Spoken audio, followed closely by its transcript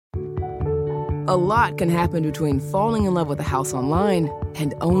A lot can happen between falling in love with a house online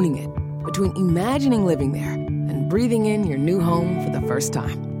and owning it, between imagining living there and breathing in your new home for the first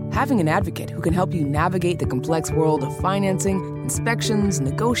time. Having an advocate who can help you navigate the complex world of financing, inspections,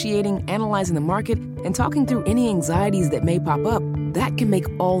 negotiating, analyzing the market, and talking through any anxieties that may pop up, that can make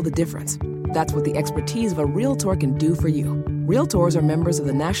all the difference. That's what the expertise of a Realtor can do for you. Realtors are members of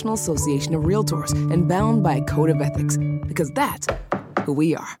the National Association of Realtors and bound by a code of ethics, because that's who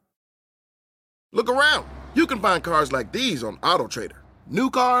we are. Look around. You can find cars like these on AutoTrader. New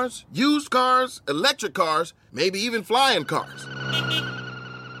cars, used cars, electric cars, maybe even flying cars.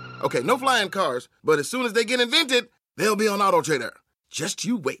 Okay, no flying cars, but as soon as they get invented, they'll be on AutoTrader. Just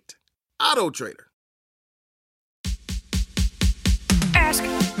you wait. AutoTrader. Ask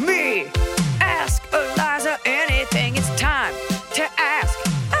me. Ask Eliza anything. It's time to ask.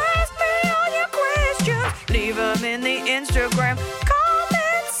 Ask me all your questions. Leave them in the Instagram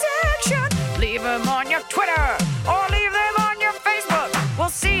comment section. Leave them on your Twitter or leave them on your Facebook. We'll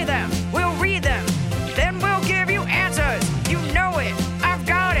see them. We'll read them. Then we'll give you answers. You know it. I've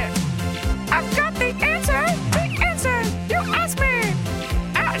got it. I've got the answer. The answer. You ask me.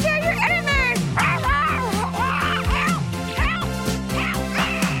 I'll tell you anything.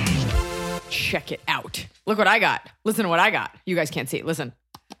 Check it out. Look what I got. Listen to what I got. You guys can't see it. Listen.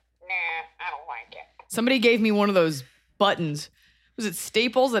 Nah, I don't like it. Somebody gave me one of those buttons. Was it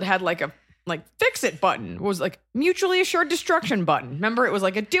Staples that had like a fix it button? It was like mutually assured destruction button. Remember, it was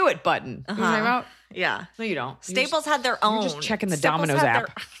like a do it button. You know what I'm talking about? Yeah. No, you don't. Staples had their own. You're just checking the Staples Domino's had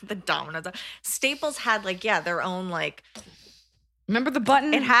app. the Domino's app. Staples had their own Remember the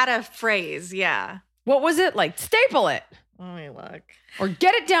button? It had a phrase. Yeah. What was it? Like staple it. Let me look. Or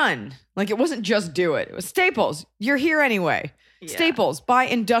get it done. Like it wasn't just do it. It was Staples. You're here anyway. Yeah. Staples. Buy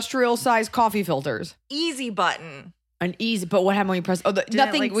industrial sized coffee filters. Easy button. An easy, but what happened when you press? Oh, Didn't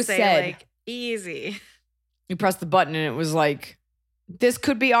nothing was said. Easy. You pressed the button and it was like, this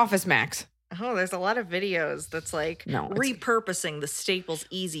could be Office Max. Oh, there's a lot of videos that's repurposing the Staples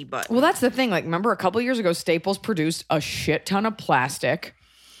Easy button. Well, that's the thing. Like, remember a couple years ago, Staples produced a shit ton of plastic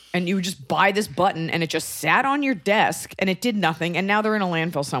and you would just buy this button and it just sat on your desk and it did nothing. And now they're in a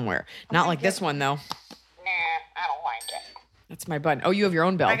landfill somewhere. Not like this one, though. Nah, I don't like it. That's my button. Oh, you have your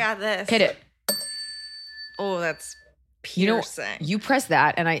own bell. I got this. Hit it. Oh, that's piercing. You press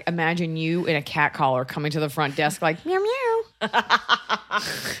that and I imagine you in a cat collar coming to the front desk like, meow, meow.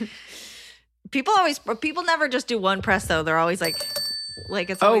 People never just do one press though. They're always like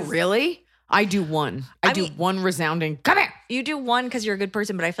it's always. Oh, really? I do one. I do one resounding, come here. You do one because you're a good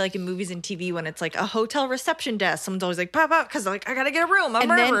person, but I feel like in movies and TV when it's like a hotel reception desk, someone's always like, pop up, because like, I got to get a room. A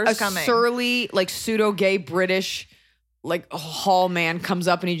murderer's coming. Surly, like pseudo-gay British, like hall man comes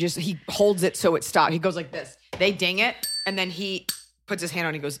up and he holds it so it stops. He goes like this. They ding it, and then he puts his hand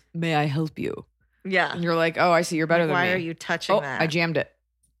on it and he goes, may I help you? Yeah. And you're like, oh, I see, you're better than me. Why are you touching that? I jammed it.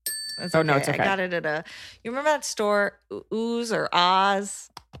 That's no, it's okay. I got it at you remember that store, Ooze or Oz?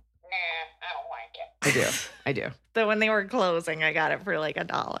 Nah, I don't like it. I do. So when they were closing, I got it for like $1.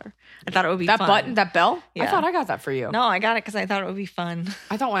 I thought it would be that fun. Button, that bell? Yeah. I thought I got that for you. No, I got it because I thought it would be fun.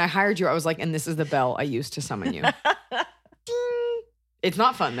 I thought when I hired you, I was like, and this is the bell I used to summon you. Ding. It's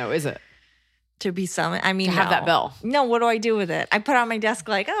not fun though, is it? To be summoned? I mean, to have that bell. No, what do I do with it? I put it on my desk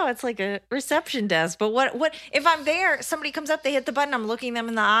like, oh, it's like a reception desk. But what if I'm there, somebody comes up, they hit the button, I'm looking them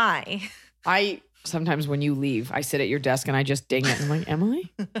in the eye. Sometimes when you leave, I sit at your desk and I just ding it. I'm like,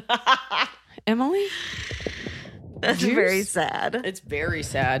 Emily? Emily? That's Juice? Very sad. It's very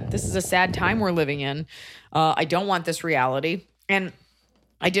sad. This is a sad time we're living in. I don't want this reality. And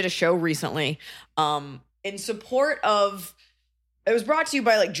I did a show recently in support of, it was brought to you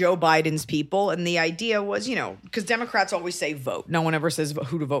by like Joe Biden's people. And the idea was, because Democrats always say vote. No one ever says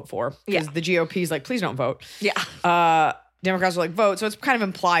who to vote for. Because the GOP is like, please don't vote. Yeah. Democrats are like, vote. So it's kind of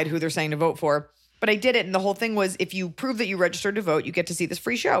implied who they're saying to vote for. But I did it. And the whole thing was, if you prove that you registered to vote, you get to see this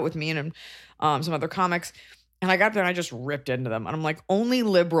free show with me and some other comics. And I got up there and I just ripped into them. And I'm like, only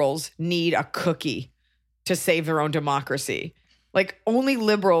liberals need a cookie to save their own democracy. Like, only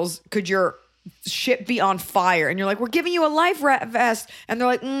liberals could your shit be on fire. And you're like, we're giving you a life vest. And they're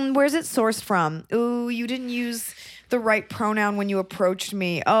like, where's it sourced from? Ooh, you didn't use the right pronoun when you approached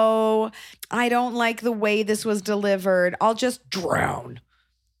me. Oh, I don't like the way this was delivered. I'll just drown.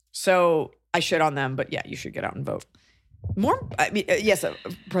 So I shit on them. But yeah, you should get out and vote. Yes,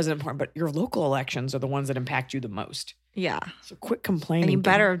 President important, but your local elections are the ones that impact you the most. Yeah. So quit complaining. And you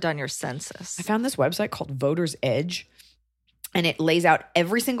better have done your census. I found this website called Voters Edge, and it lays out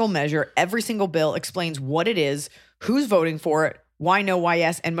every single measure, every single bill, explains what it is, who's voting for it, why no, why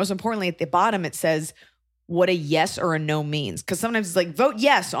yes, and most importantly, at the bottom, it says what a yes or a no means. Because sometimes it's like, vote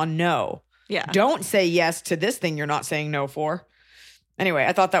yes on no. Yeah. Don't say yes to this thing you're not saying no for. Anyway,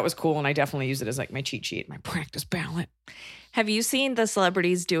 I thought that was cool, and I definitely use it as like my cheat sheet, my practice ballot. Have you seen the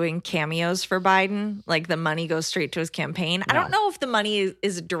celebrities doing cameos for Biden? Like the money goes straight to his campaign. I don't know if the money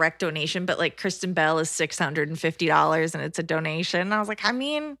is a direct donation, but like Kristen Bell is $650 and it's a donation. I was like, I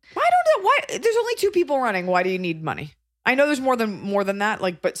mean, Why there's only 2 people running. Why do you need money? I know there's more than that.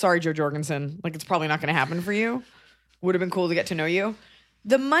 Like, but sorry, Joe Jorgensen. Like, it's probably not going to happen for you. Would have been cool to get to know you.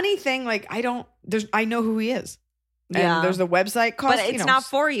 The money thing, like, I know who he is. And there's the website cost. But it's not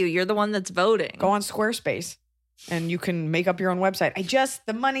for you. You're the one that's voting. Go on Squarespace and you can make up your own website.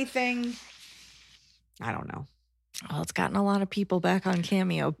 The money thing, I don't know. Well, it's gotten a lot of people back on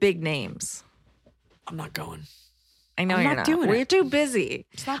Cameo. Big names. I'm not going. I know I'm you're not not. doing We're it. too busy.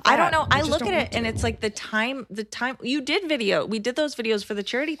 It's not I don't bad. know. I just look don't at want it and to. it's like the time you did video. We did those videos for the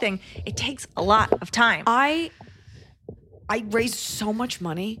charity thing. It takes a lot of time. I raised so much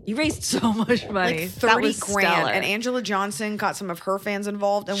money. You raised so much money. Like 30 That was grand. stellar. And Angela Johnson got some of her fans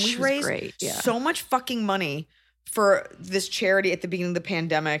involved. And we She was raised great, yeah. so much fucking money for this charity at the beginning of the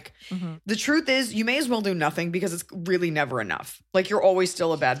pandemic. Mm-hmm. The truth is, you may as well do nothing because it's really never enough. Like, you're always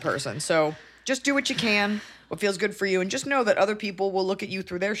still a bad person. So just do what you can, what feels good for you. And just know that other people will look at you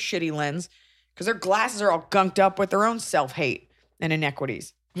through their shitty lens because their glasses are all gunked up with their own self-hate and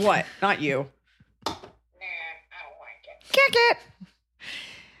inequities. What? Not you. Nah, I don't like it. Kick it.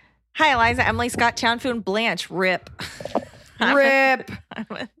 Hi, Eliza, Emily, Scott, Chownfu, and Blanche. Rip. Rip.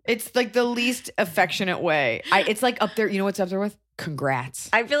 It's like the least affectionate way. It's like up there. You know what's up there with? Congrats.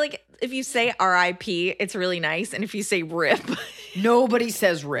 I feel like if you say R.I.P., it's really nice. And if you say rip, Nobody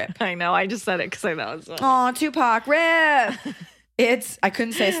says rip. I know. I just said it because I know it's Aw, Tupac, rip. I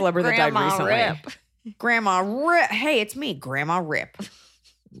couldn't say a celebrity that died Grandma recently. Rip. Grandma Rip. Hey, it's me, Grandma Rip.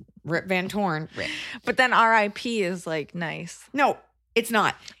 Rip Van Torn. Rip. But then R.I.P. is like nice. No, it's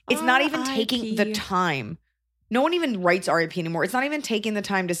not. It's not even R.I.P.. taking the time. No one even writes RIP anymore. It's not even taking the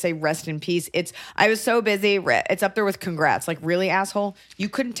time to say rest in peace. It's, I was so busy. It's up there with congrats. Like, really, asshole? You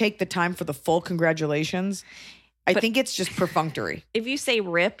couldn't take the time for the full congratulations. I think it's just perfunctory. If you say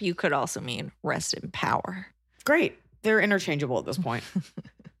rip, you could also mean rest in power. Great. They're interchangeable at this point.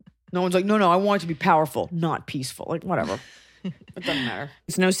 No one's like, no, I want it to be powerful, not peaceful. Like, whatever. It doesn't matter.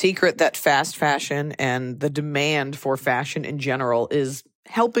 It's no secret that fast fashion and the demand for fashion in general is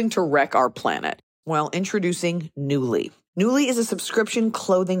helping to wreck our planet. Well, introducing Nuuly. Nuuly is a subscription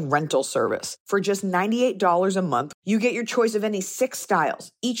clothing rental service. For just $98 a month, you get your choice of any 6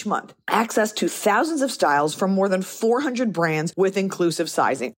 styles each month, access to thousands of styles from more than 400 brands with inclusive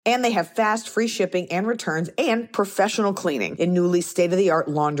sizing. And they have fast, free shipping and returns and professional cleaning in Nuuly's state-of-the-art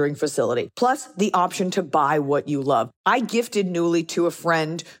laundering facility. Plus, the option to buy what you love. I gifted Nuuly to a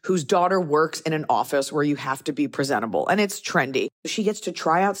friend whose daughter works in an office where you have to be presentable, and it's trendy. She gets to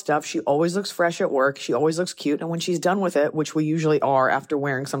try out stuff. She always looks fresh at work. She always looks cute. And when she's done with it, which we usually are after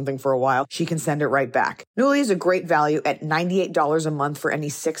wearing something for a while, she can send it right back. Nuuly is a great value at $98 a month for any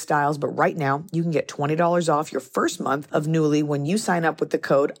 6 styles, but right now you can get $20 off your first month of Nuuly when you sign up with the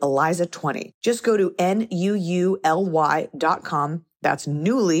code ELIZA20. Just go to NUULY.com. That's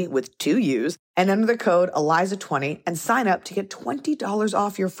Nuuly with 2 U's, and enter the code ELIZA20 and sign up to get $20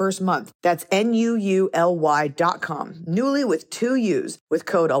 off your first month. That's NUULY.com. Nuuly with 2 U's with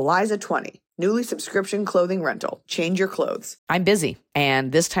code ELIZA20. Nuuly subscription clothing rental. Change your clothes. I'm busy,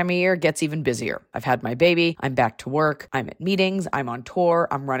 and this time of year gets even busier. I've had my baby, I'm back to work, I'm at meetings, I'm on tour,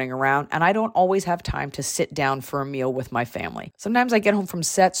 I'm running around, and I don't always have time to sit down for a meal with my family. Sometimes I get home from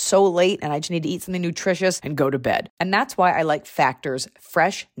set so late and I just need to eat something nutritious and go to bed. And that's why I like Factor's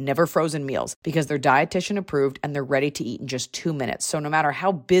fresh, never frozen meals, because they're dietitian approved and they're ready to eat in just 2 minutes. So no matter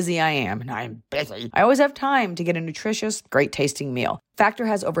how busy I am, and I'm busy, I always have time to get a nutritious, great tasting meal. Factor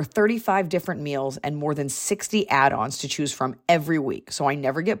has over 35 different meals and more than 60 add-ons to choose from every week, so I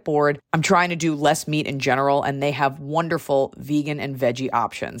never get bored. I'm trying to do less meat in general, and they have wonderful vegan and veggie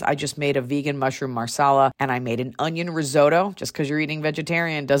options. I just made a vegan mushroom marsala, and I made an onion risotto. Just because you're eating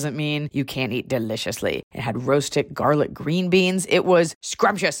vegetarian doesn't mean you can't eat deliciously. It had roasted garlic green beans. It was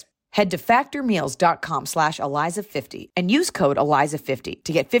scrumptious. Head to factormeals.com/Eliza50 and use code Eliza50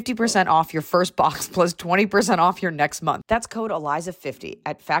 to get 50% off your first box plus 20% off your next month. That's code Eliza50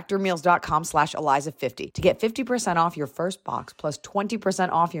 at factormeals.com/Eliza50 to get 50% off your first box plus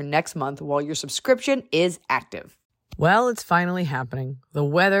 20% off your next month while your subscription is active. Well, it's finally happening. The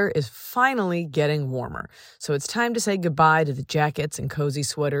weather is finally getting warmer. So it's time to say goodbye to the jackets and cozy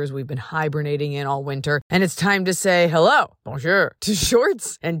sweaters we've been hibernating in all winter. And it's time to say hello, bonjour, to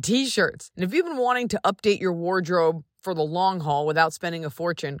shorts and t-shirts. And if you've been wanting to update your wardrobe for the long haul without spending a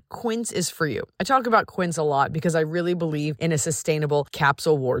fortune, Quince is for you. I talk about Quince a lot because I really believe in a sustainable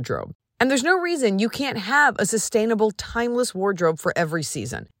capsule wardrobe. And there's no reason you can't have a sustainable, timeless wardrobe for every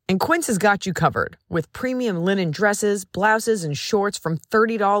season. And Quince has got you covered with premium linen dresses, blouses, and shorts from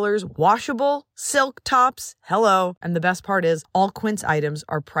 $30, washable, silk tops, hello. And the best part is, all Quince items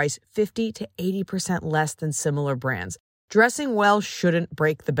are priced 50 to 80% less than similar brands. Dressing well shouldn't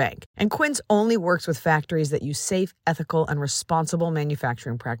break the bank. And Quince only works with factories that use safe, ethical, and responsible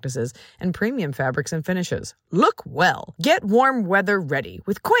manufacturing practices and premium fabrics and finishes. Look well. Get warm weather ready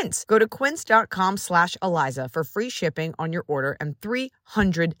with Quince. Go to quince.com/Eliza for free shipping on your order and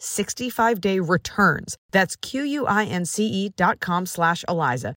 365-day returns. That's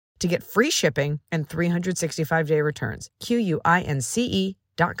QUINCE.com/Eliza to get free shipping and 365-day returns.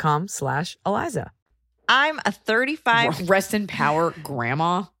 QUINCE.com/Eliza. I'm a 35. Rest in power,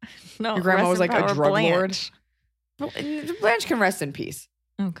 grandma. No, Your grandma rest was in like a power, drug Blanche. lord. Blanche can rest in peace.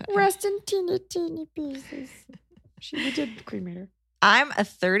 Okay. Rest in teeny pieces. We did cremate her. I'm a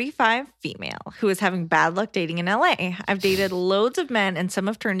 35 female who is having bad luck dating in LA. I've dated loads of men and some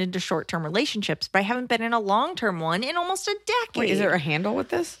have turned into short-term relationships, but I haven't been in a long-term one in almost a decade. Wait, is there a handle with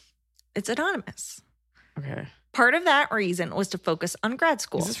this? It's anonymous. Okay. Part of that reason was to focus on grad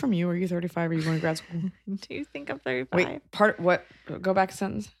school. Is this from you? Are you 35? Are you going to grad school? Do you think I'm 35? Wait, what? Go back a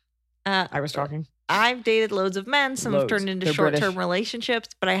sentence. I was talking. I've dated loads of men. Some have Loads. turned into They're short-term British. relationships,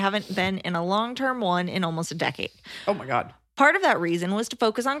 but I haven't been in a long-term one in almost a decade. Oh my God. Part of that reason was to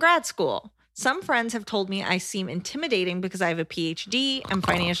focus on grad school. Some friends have told me I seem intimidating because I have a PhD, I'm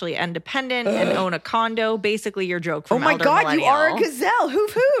financially independent, and own a condo. Basically, your joke from Oh my Elder God, you are a Millennial. gazelle.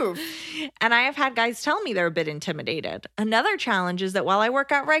 Hoof hoof. And I have had guys tell me they're a bit intimidated. Another challenge is that while I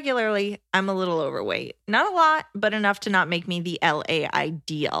work out regularly, I'm a little overweight. Not a lot, but enough to not make me the LA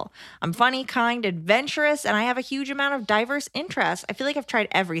ideal. I'm funny, kind, adventurous, and I have a huge amount of diverse interests. I feel like I've tried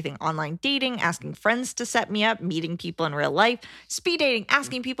everything: online dating, asking friends to set me up, meeting people in real life, speed dating,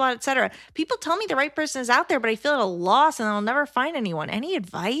 asking people out, etc. People tell me the right person is out there, but I feel at a loss and I'll never find anyone. Any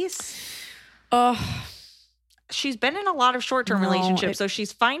advice? She's been in a lot of short-term relationships, so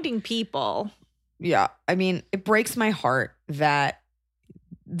she's finding people. Yeah. I mean, it breaks my heart that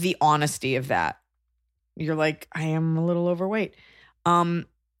the honesty of that. You're like, I am a little overweight.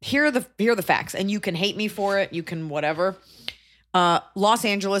 Here are the facts, and you can hate me for it. You can whatever. Los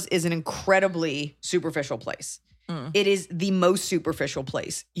Angeles is an incredibly superficial place. It is the most superficial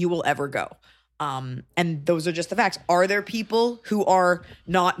place you will ever go. And those are just the facts. Are there people who are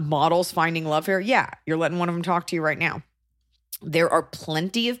not models finding love here? Yeah. You're letting one of them talk to you right now. There are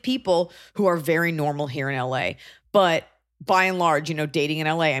plenty of people who are very normal here in LA, but by and large, dating in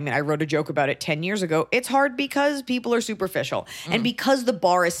LA, I mean, I wrote a joke about it 10 years ago. It's hard because people are superficial and because the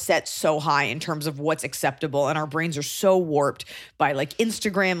bar is set so high in terms of what's acceptable, and our brains are so warped by like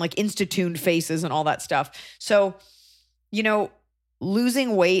Instagram, like Insta-tuned faces and all that stuff. So,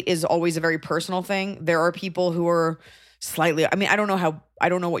 losing weight is always a very personal thing. There are people who are slightly, I mean, I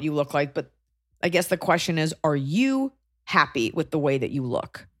don't know what you look like, but I guess the question is, are you happy with the way that you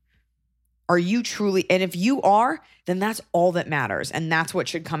look? Are you truly, and if you are, then that's all that matters. And that's what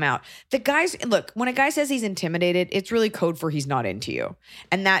should come out. The guys, look, when a guy says he's intimidated, it's really code for he's not into you.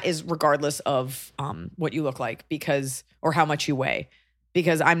 And that is regardless of what you look like or how much you weigh,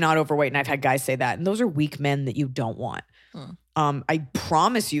 because I'm not overweight. And I've had guys say that. And those are weak men that you don't want. I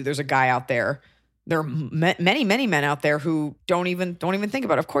promise you there's a guy out there. There are many, many men out there who don't even think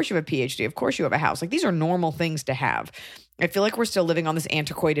about it. Of course you have a PhD. Of course you have a house. Like, these are normal things to have. I feel like we're still living on this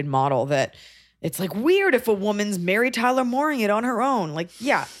antiquated model that it's like weird if a woman's Mary Tyler Mooring it on her own. Like,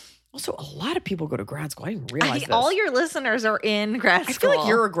 yeah. Also, a lot of people go to grad school. I didn't realize I think this. all your listeners are in grad school. I feel like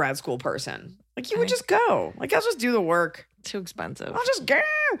you're a grad school person. Like, you would just go. Like, I'll just do the work. Too expensive. I'll just go.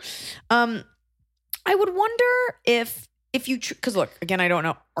 I would wonder if you, because look, again, I don't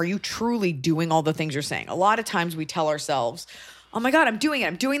know. Are you truly doing all the things you're saying? A lot of times we tell ourselves, oh my God, I'm doing it.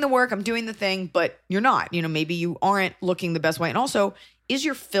 I'm doing the work. I'm doing the thing, but you're not. Maybe you aren't looking the best way. And also, is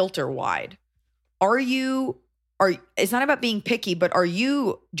your filter wide? It's not about being picky, but are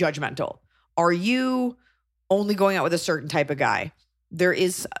you judgmental? Are you only going out with a certain type of guy? There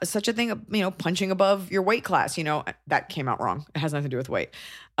is such a thing, punching above your weight class. That came out wrong. It has nothing to do with weight.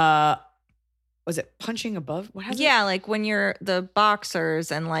 Was it punching above? What has it? Yeah, like when you're the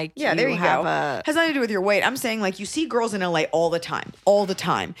boxers and like there you have go. a Has nothing to do with your weight. I'm saying, like, you see girls in LA all the time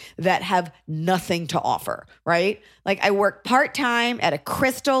that have nothing to offer, right? Like, I work part-time at a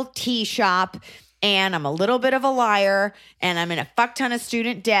crystal tea shop and I'm a little bit of a liar and I'm in a fuck ton of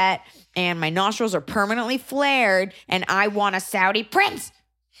student debt and my nostrils are permanently flared and I want a Saudi prince.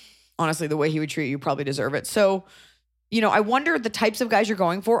 Honestly, the way he would treat you probably deserve it. So, I wonder the types of guys you're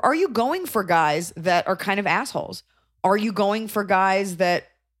going for. Are you going for guys that are kind of assholes? Are you going for guys that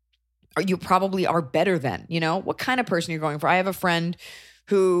or you probably are better than, you know, what kind of person you're going for. I have a friend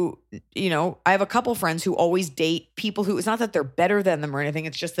who, you know, I have a couple friends who always date people who, it's not that they're better than them or anything.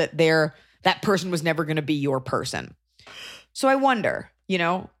 It's just that that person was never going to be your person. So I wonder, you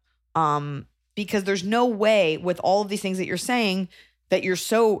know, because there's no way with all of these things that you're saying that you're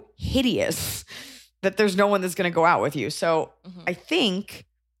so hideous that there's no one that's going to go out with you. So I think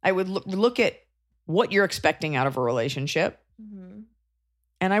I would look at what you're expecting out of a relationship.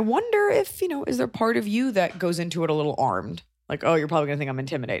 And I wonder if, you know, is there part of you that goes into it a little armed? Like, oh, you're probably going to think I'm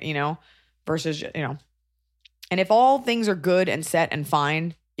intimidating, you know, versus, you know. And if all things are good and set and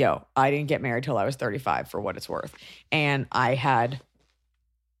fine, I didn't get married till I was 35 for what it's worth. And I had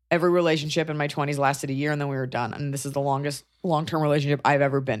every relationship in my 20s lasted a year and then we were done. And this is the longest long-term relationship I've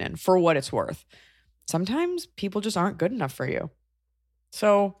ever been in for what it's worth. Sometimes people just aren't good enough for you.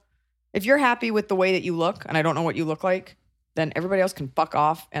 So if you're happy with the way that you look, and I don't know what you look like, then everybody else can fuck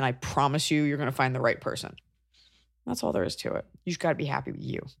off. And I promise you're going to find the right person. That's all there is to it. You just got to be happy with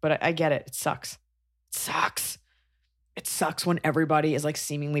you. But I get it. It sucks. It sucks. It sucks when everybody is like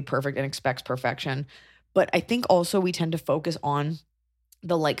seemingly perfect and expects perfection. But I think also we tend to focus on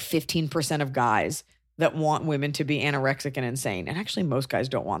the like 15% of guys that want women to be anorexic and insane. And actually most guys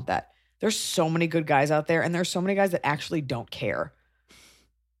don't want that. There's so many good guys out there and there's so many guys that actually don't care.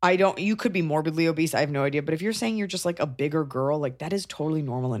 You could be morbidly obese. I have no idea. But if you're saying you're just like a bigger girl, like that is totally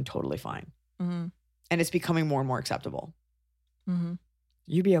normal and totally fine. Mm-hmm. And it's becoming more and more acceptable. Mm-hmm.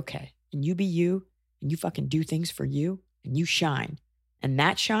 You be okay. And you be you. And you fucking do things for you. And you shine. And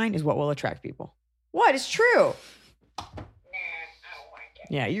that shine is what will attract people. What? It's true.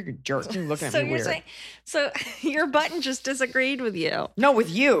 Yeah, you're a jerk. You're looking at me weird. So your button just disagreed with you. No, with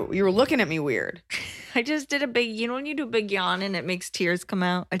you. You were looking at me weird. I just did a big, you know when you do a big yawn and it makes tears come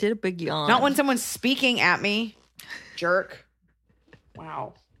out? I did a big yawn. Not when someone's speaking at me. Jerk.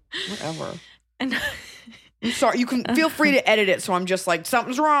 Wow. Whatever. And I'm sorry. You can feel free to edit it. So I'm just like,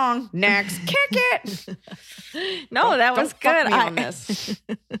 something's wrong. Next. Kick it. No, that was good. Fuck me on this.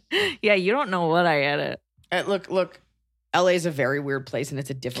 Yeah, you don't know what I edit. Look. LA is a very weird place and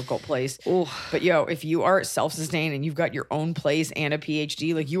it's a difficult place. Ooh. But if you are self-sustained and you've got your own place and a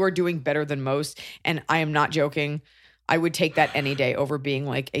PhD, like you are doing better than most. And I am not joking. I would take that any day over being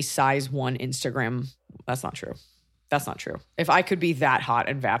like a size 1 Instagram. That's not true. That's not true. If I could be that hot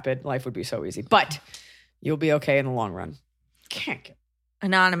and vapid, life would be so easy. But you'll be okay in the long run. Can't get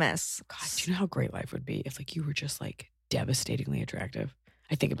Anonymous. God, do you know how great life would be if like you were just like devastatingly attractive?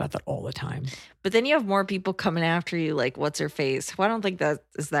 I think about that all the time. But then you have more people coming after you, like, what's her face? Well, I don't think that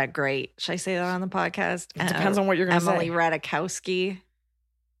is that great. Should I say that on the podcast? It depends on what you're going to say. Emily Ratajkowski.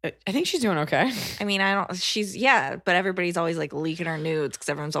 I think she's doing okay. I mean, but everybody's always like leaking her nudes because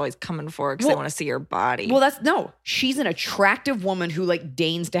everyone's always coming for her because they want to see her body. Well, she's an attractive woman who like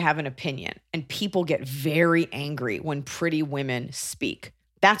deigns to have an opinion. And people get very angry when pretty women speak.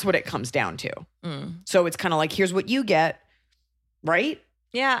 That's what it comes down to. So it's kind of like, here's what you get, right?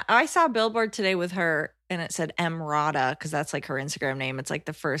 Yeah, I saw a billboard today with her and it said M. Rada because that's like her Instagram name. It's like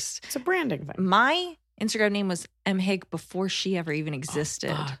the first. It's a branding thing. My Instagram name was M. Hig before she ever even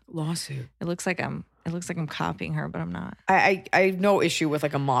existed. Oh, lawsuit. It looks like I'm copying her, but I'm not. I have no issue with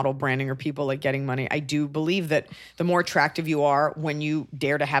like a model branding or people like getting money. I do believe that the more attractive you are when you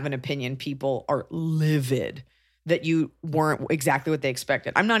dare to have an opinion, people are livid that you weren't exactly what they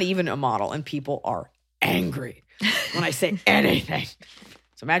expected. I'm not even a model and people are angry when I say anything.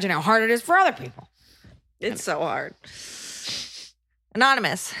 So imagine how hard it is for other people. It's so hard.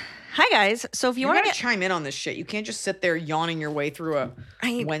 Anonymous. Hi, guys. So if you want to chime in on this shit, you can't just sit there yawning your way through a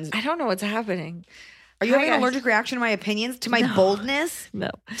Wednesday. I don't know what's happening. Are you having an allergic reaction to my opinions? To my boldness? No.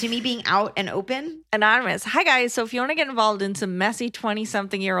 To me being out and open? Anonymous. Hi, guys. So if you want to get involved in some messy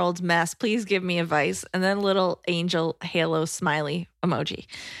 20-something-year-olds mess, please give me advice. And then little angel halo smiley emoji.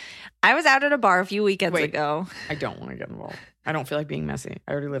 I was out at a bar a few weekends ago. I don't want to get involved. I don't feel like being messy.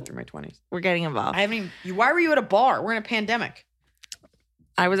 I already lived through my 20s. We're getting involved. Why were you at a bar? We're in a pandemic.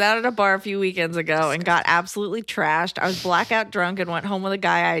 I was out at a bar a few weekends ago and got absolutely trashed. I was blackout drunk and went home with a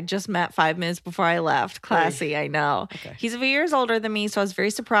guy I had just met 5 minutes before I left. Classy, I know. Okay. He's a few years older than me, so I was very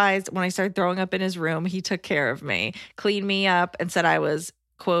surprised when I started throwing up in his room. He took care of me, cleaned me up, and said I was,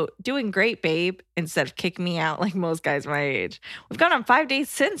 quote, doing great, babe, instead of kicking me out like most guys my age. We've gone on 5 dates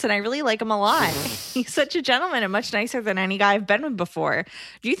since, and I really like him a lot. He's such a gentleman and much nicer than any guy I've been with before.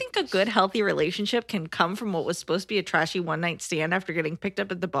 Do you think a good, healthy relationship can come from what was supposed to be a trashy one-night stand after getting picked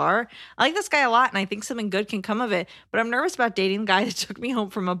up at the bar? I like this guy a lot, and I think something good can come of it, but I'm nervous about dating the guy that took me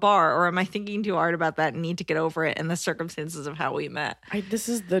home from a bar, or am I thinking too hard about that and need to get over it and the circumstances of how we met? This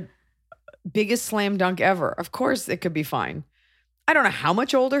is the biggest slam dunk ever. Of course it could be fine. I don't know how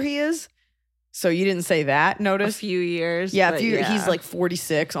much older he is. So you didn't say that, A notice? few years. Yeah, but he's like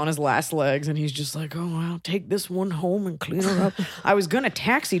 46 on his last legs, and he's just like, oh, I'll take this one home and clean her up. I was going to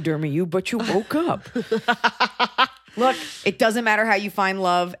taxidermy you, but you woke up. Look, it doesn't matter how you find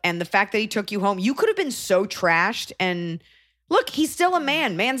love, and the fact that he took you home, you could have been so trashed, and look, he's still a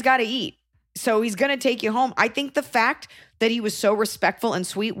man. Man's got to eat. So he's going to take you home. I think the fact that he was so respectful and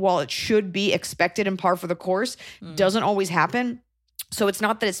sweet, while it should be expected and par for the course, doesn't always happen. So it's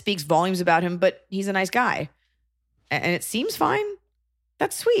not that it speaks volumes about him, but he's a nice guy. And it seems fine.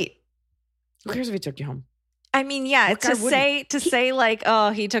 That's sweet. Who cares if he took you home? I mean, yeah, What guy say like, oh,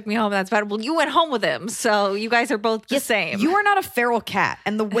 he took me home. That's bad. Well, you went home with him. So you guys are both the same. You are not a feral cat.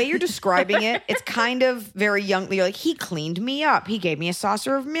 And the way you're describing it, it's kind of very young. You're like, he cleaned me up. He gave me a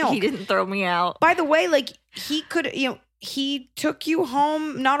saucer of milk. He didn't throw me out. By the way, like he could, he took you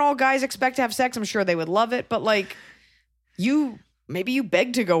home. Not all guys expect to have sex. I'm sure they would love it. But like maybe you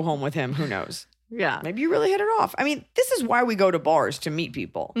begged to go home with him. Who knows? Yeah. Maybe you really hit it off. I mean, this is why we go to bars, to meet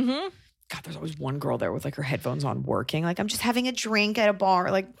people. Mm-hmm. God, there's always one girl there with like her headphones on working. Like, I'm just having a drink at a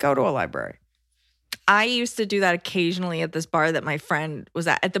bar. Like, go to a library. I used to do that occasionally at this bar that my friend was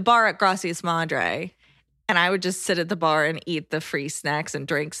at the bar at Gracias Madre. And I would just sit at the bar and eat the free snacks and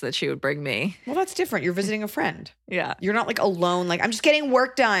drinks that she would bring me. Well, that's different. You're visiting a friend. Yeah. You're not like alone. Like, I'm just getting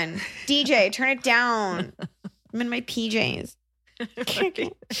work done. DJ, turn it down. I'm in my PJs.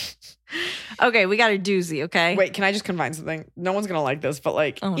 Okay, we got a doozy, okay? Wait, can I just confide something? No one's going to like this, but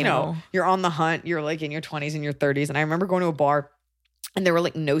like, no. you're on the hunt. You're like in your 20s and your 30s. And I remember going to a bar and there were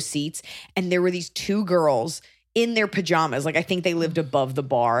like no seats. And there were these two girls in their pajamas. Like, I think they lived above the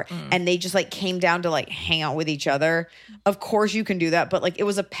bar and they just like came down to like hang out with each other. Of course you can do that. But like, it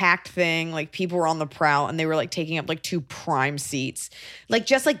was a packed thing. Like, people were on the prowl and they were like taking up like 2 prime seats. Like,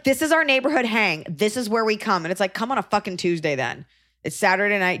 just like, this is our neighborhood hang. This is where we come. And it's like, come on a fucking Tuesday then. It's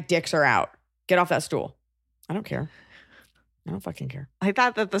Saturday night. Dicks are out. Get off that stool. I don't care. I don't fucking care. I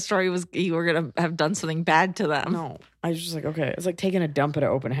thought that the story was you were going to have done something bad to them. No. I was just like, okay. It's like taking a dump at an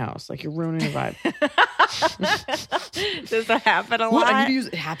open house. Like, you're ruining your vibe. Does that happen a lot? What? I need to use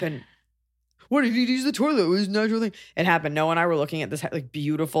it. Happened. What, did you use the toilet? It was a natural thing. It happened. Noah and I were looking at this like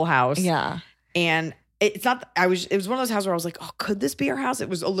beautiful house. Yeah. And it's not, it was one of those houses where I was like, oh, could this be our house? It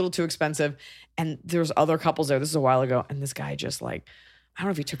was a little too expensive. And there's other couples there. This is a while ago. And this guy just like, I don't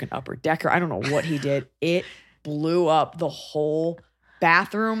know if he took an upper decker. I don't know what he did. It blew up the whole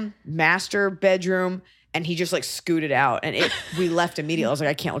bathroom, master bedroom. And he just like scooted out and we left immediately. I was like,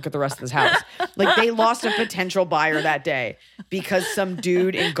 I can't look at the rest of this house. Like, they lost a potential buyer that day because some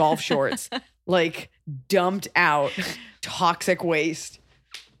dude in golf shorts like dumped out toxic waste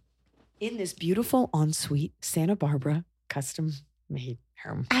in this beautiful ensuite Santa Barbara custom made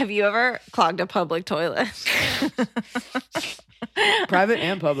home. Have you ever clogged a public toilet? Private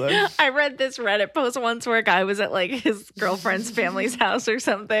and public. I read this Reddit post once where a guy was at like his girlfriend's family's house or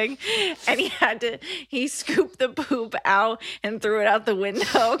something, and he scooped the poop out and threw it out the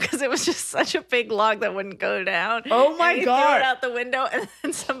window because it was just such a big log that wouldn't go down. Oh my and he God. threw it out the window, and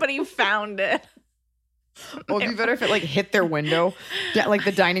then somebody found it. Well, it'd be better if it like hit their window, like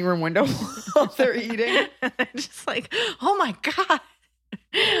the dining room window while they're eating. Just like, oh my God.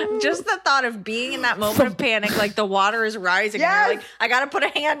 Just the thought of being in that moment of panic, like the water is rising. Yes. And you're like, I got to put a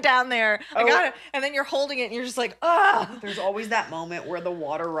hand down there. I got to. And then you're holding it and you're just like, ah. There's always that moment where the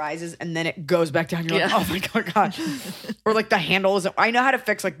water rises and then it goes back down. You're like, oh my God. Or like the handle isn't, I know how to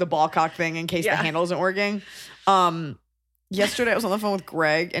fix like the ball cock thing in case the handle isn't working. Yesterday I was on the phone with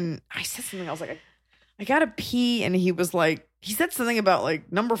Greg and I said something. I was like, I gotta pee. And he was like, he said something about like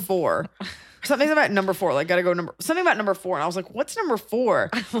number 4. Something about number 4. Like, gotta go something about number 4. And I was like, what's number 4?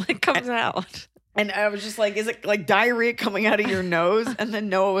 It comes out. And I was just like, is it like diarrhea coming out of your nose? And then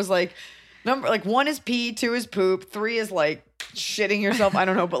Noah was like, 1 is pee, 2 is poop, 3 is like shitting yourself. I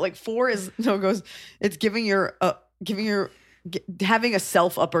don't know. But like 4 is, Noah goes, it's having a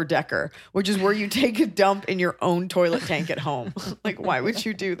self upper decker, which is where you take a dump in your own toilet tank at home. Like, why would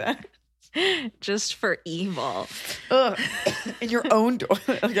you do that? Just for evil. Ugh. In your own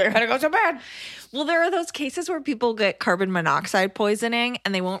toilet. Okay, I gotta go so bad. Well, there are those cases where people get carbon monoxide poisoning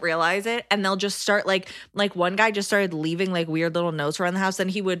and they won't realize it. And they'll just start like one guy just started leaving like weird little notes around the house.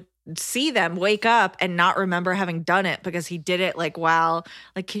 And he would see them wake up and not remember having done it because he did it like while,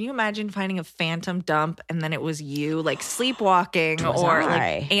 like, can you imagine finding a phantom dump and then it was you like sleepwalking or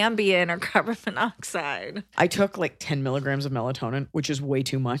like Ambien or carbon monoxide? I took like 10 milligrams of melatonin, which is way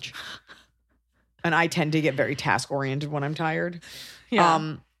too much. And I tend to get very task oriented when I'm tired.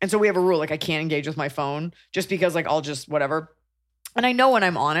 Yeah. And so we have a rule, like I can't engage with my phone just because like I'll just whatever. And I know when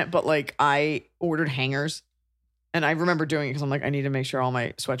I'm on it, but like I ordered hangers And I remember doing it because I'm like, I need to make sure all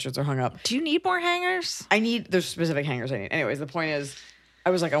my sweatshirts are hung up. Do you need more hangers? There's specific hangers I need. Anyways, the point is,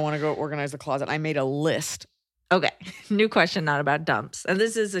 I was like, I want to go organize the closet. I made a list. Okay. New question, not about dumps. And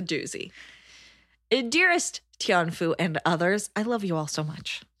this is a doozy. Dearest Tianfu and others, I love you all so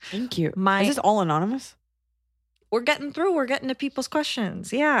much. Thank you. My- Is this all anonymous? We're getting through. We're getting to people's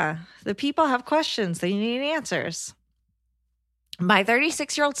questions. Yeah. The people have questions. They need answers. My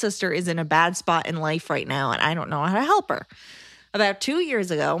 36-year-old sister is in a bad spot in life right now, and I don't know how to help her. About 2 years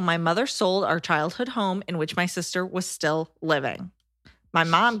ago, my mother sold our childhood home in which my sister was still living. My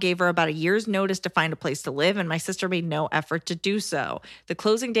mom gave her about a year's notice to find a place to live, and my sister made no effort to do so. The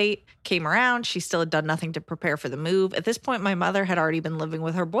closing date came around. She still had done nothing to prepare for the move. At this point, my mother had already been living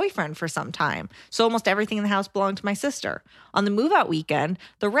with her boyfriend for some time, so almost everything in the house belonged to my sister. On the move-out weekend,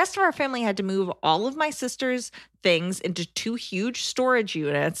 the rest of our family had to move all of my sister's things into 2 huge storage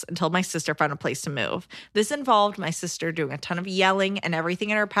units until my sister found a place to move. This involved my sister doing a ton of yelling and everything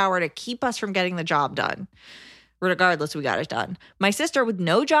in her power to keep us from getting the job done. Regardless, we got it done. My sister, with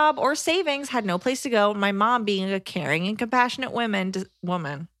no job or savings, had no place to go. My mom, being a caring and compassionate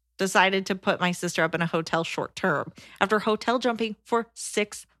woman, decided to put my sister up in a hotel short term. After hotel jumping for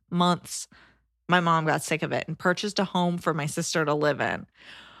 6 months, my mom got sick of it and purchased a home for my sister to live in.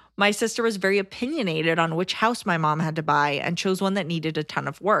 My sister was very opinionated on which house my mom had to buy and chose one that needed a ton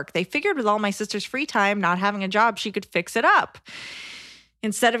of work. They figured with all my sister's free time, not having a job, she could fix it up.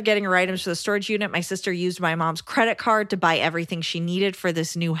 Instead of getting her items for the storage unit, my sister used my mom's credit card to buy everything she needed for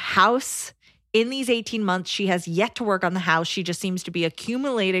this new house. In these 18 months, she has yet to work on the house. She just seems to be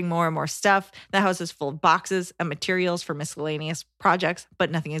accumulating more and more stuff. The house is full of boxes and materials for miscellaneous projects,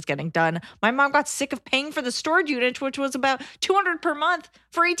 but nothing is getting done. My mom got sick of paying for the storage unit, which was about $200 per month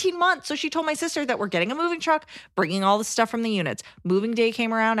for 18 months. So she told my sister that we're getting a moving truck, bringing all the stuff from the units. Moving day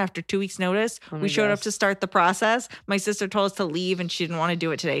came around after 2 weeks' notice. We showed up to start the process. My sister told us to leave, and she didn't want to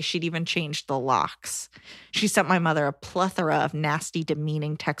do it today. She'd even changed the locks. She sent my mother a plethora of nasty,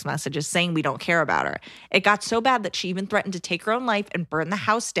 demeaning text messages saying we don't care about her. It got so bad that she even threatened to take her own life and burn the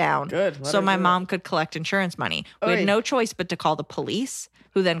house down. Good. So my mom could collect insurance money. We had no choice but to call the police,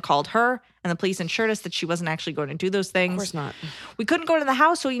 who then called her, and the police assured us that she wasn't actually going to do those things. Of course not. We couldn't go to the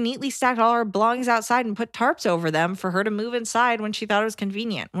house, so we neatly stacked all our belongings outside and put tarps over them for her to move inside when she thought it was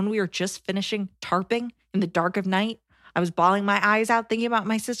convenient. When we were just finishing tarping in the dark of night, I was bawling my eyes out thinking about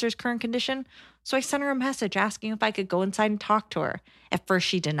my sister's current condition. So I sent her a message asking if I could go inside and talk to her. At first,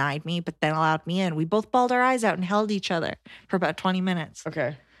 she denied me, but then allowed me in. We both bawled our eyes out and held each other for about 20 minutes.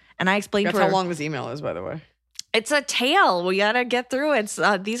 Okay. And I explained That's to her. how long this email is, by the way. It's a tale. We got to get through it.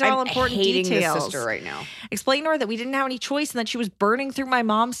 These are all important hating details. this sister right now. Explained to her that we didn't have any choice and that she was burning through my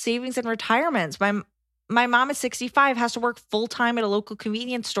mom's savings and retirements. My mom is 65, has to work full-time at a local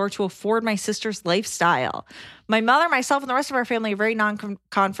convenience store to afford my sister's lifestyle. My mother, myself, and the rest of our family are very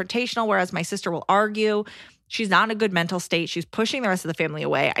non-confrontational, whereas my sister will argue. She's not in a good mental state. She's pushing the rest of the family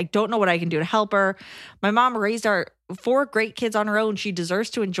away. I don't know what I can do to help her. My mom raised our 4 great kids on her own. She deserves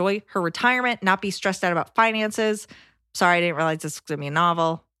to enjoy her retirement, not be stressed out about finances. Sorry, I didn't realize this was going to be a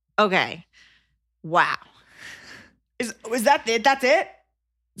novel. Okay. Wow. Is that it? That's it?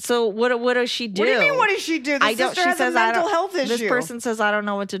 So what does she do? What do you mean, what does she do? The sister has a mental health issue. This person says, I don't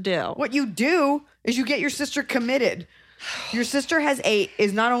know what to do. What you do is you get your sister committed. Your sister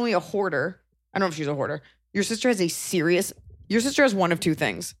is not only a hoarder. I don't know if she's a hoarder. Your sister has one of 2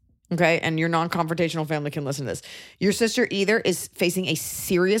 things. Okay. And your non-confrontational family can listen to this. Your sister either is facing a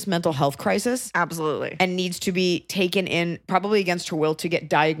serious mental health crisis. Absolutely. And needs to be taken in, probably against her will, to get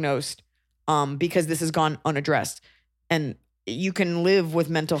diagnosed because this has gone unaddressed. And you can live with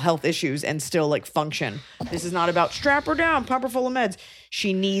mental health issues and still function. This is not about strap her down, pump her full of meds.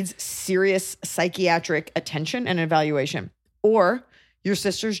 She needs serious psychiatric attention and evaluation. Or your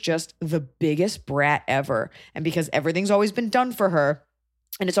sister's just the biggest brat ever. And because everything's always been done for her,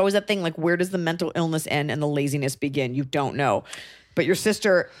 and it's always that thing, where does the mental illness end and the laziness begin? You don't know. But your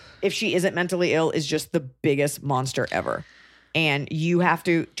sister, if she isn't mentally ill, is just the biggest monster ever. And you have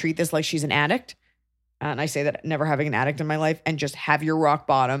to treat this like she's an addict. And I say that never having an addict in my life, and just have your rock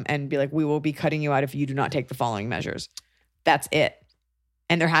bottom and be like, we will be cutting you out if you do not take the following measures. That's it.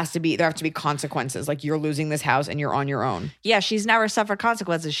 And there have to be consequences. You're losing this house and you're on your own. Yeah, she's never suffered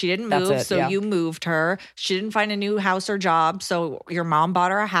consequences. She didn't move, you moved her. She didn't find a new house or job, so your mom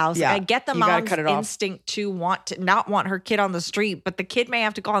bought her a house. Yeah, I get the mom's instinct to not want her kid on the street, but the kid may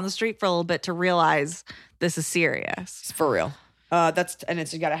have to go on the street for a little bit to realize this is serious. It's for real.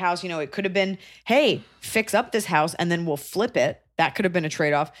 You got a house, it could have been, hey, fix up this house and then we'll flip it. That could have been a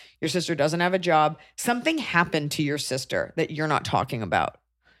trade-off. Your sister doesn't have a job. Something happened to your sister that you're not talking about.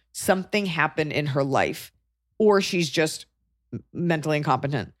 Something happened in her life, or she's just mentally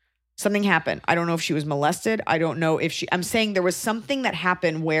incompetent. Something happened. I don't know if she was molested. I don't know if I'm saying there was something that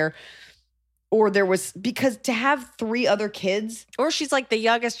happened where, or there was, because to have 3 other kids. Or she's like the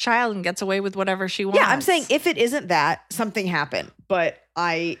youngest child and gets away with whatever she wants. Yeah, I'm saying if it isn't that, something happened. But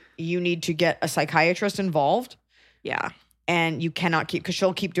you need to get a psychiatrist involved. Yeah. And you cannot keep, because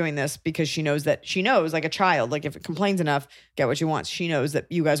she'll keep doing this because she knows like a child, like if it complains enough, get what she wants. She knows that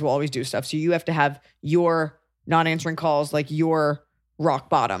you guys will always do stuff. So you have to have your not answering calls, like your rock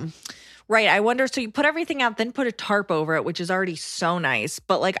bottom. Right. I wonder, so you put everything out, then put a tarp over it, which is already so nice.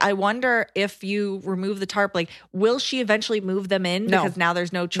 But like, I wonder if you remove the tarp, like, will she eventually move them in? No. Because now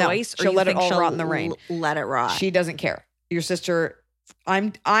there's no choice? No. She'll let it all rot in the rain. Let it rot. She doesn't care. Your sister,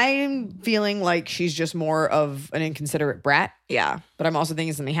 I'm feeling like she's just more of an inconsiderate brat. Yeah. But I'm also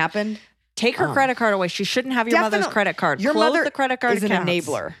thinking something happened. Take her credit card away. She shouldn't have your mother's credit card. Your Close mother the credit card is accounts. an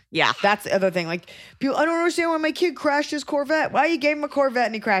enabler. Yeah. That's the other thing. Like, people, I don't understand why my kid crashed his Corvette. Why you gave him a Corvette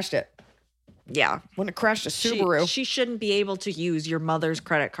and he crashed it? Yeah. When it crashed a Subaru. She shouldn't be able to use your mother's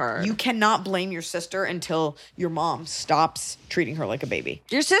credit card. You cannot blame your sister until your mom stops treating her like a baby.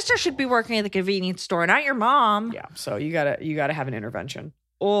 Your sister should be working at the convenience store, not your mom. Yeah. So you gotta have an intervention.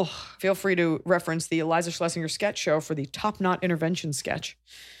 Oh, feel free to reference the Eliza Schlesinger sketch show for the top knot intervention sketch.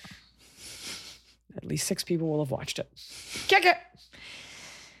 At least 6 people will have watched it. Kick it.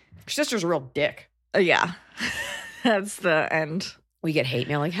 Your sister's a real dick. Yeah. That's the end. We get hate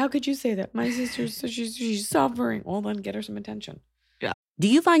mail like, how could you say that? My sister, she's suffering. Well, then get her some attention. Yeah. Do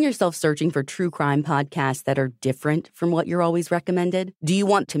you find yourself searching for true crime podcasts that are different from what you're always recommended? Do you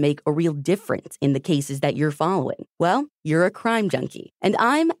want to make a real difference in the cases that you're following? Well, you're a crime junkie. And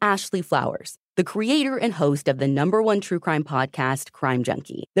I'm Ashley Flowers, the creator and host of the #1 true crime podcast, Crime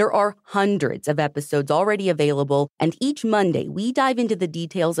Junkie. There are hundreds of episodes already available, and each Monday we dive into the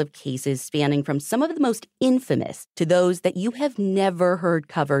details of cases spanning from some of the most infamous to those that you have never heard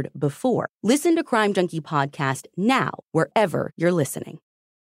covered before. Listen to Crime Junkie podcast now, wherever you're listening.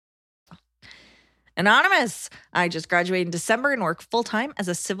 Anonymous. I just graduated in December and work full-time as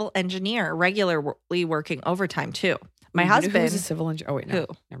a civil engineer, regularly working overtime too. My husband. Who's a civil engineer? Oh, wait, no. Who?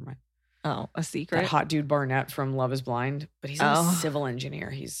 Never mind. Oh, a secret? That hot dude Barnett from Love is Blind, but he's not a civil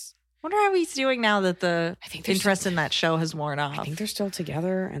engineer. Wonder how he's doing now that the I think interest in that show has worn off. I think they're still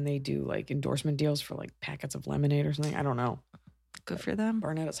together and they do like endorsement deals for like packets of lemonade or something. I don't know. Good for them.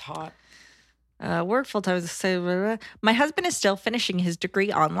 Barnett is hot. Work full-time. My husband is still finishing his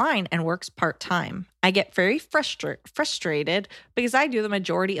degree online and works part-time. I get very frustrated because I do the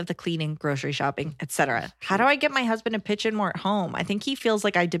majority of the cleaning, grocery shopping, etc. How do I get my husband to pitch in more at home? I think he feels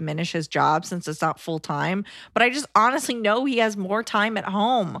like I diminish his job since it's not full-time, but I just honestly know he has more time at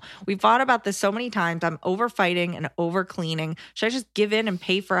home. We've thought about this so many times. I'm over-fighting and over-cleaning. Should I just give in and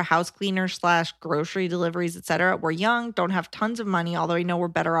pay for a house cleaner / grocery deliveries, etc.? We're young, don't have tons of money, although I know we're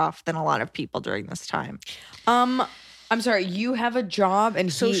better off than a lot of people during this time. I'm sorry, you have a job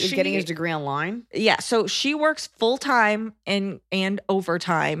and he is getting his degree online? Yeah, so she works full-time and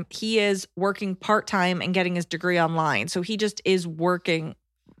overtime. He is working part-time and getting his degree online. So he just is working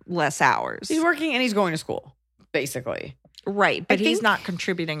less hours. He's working and he's going to school, basically. Right, but he's not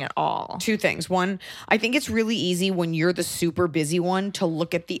contributing at all. 2 things. One, I think it's really easy when you're the super busy one to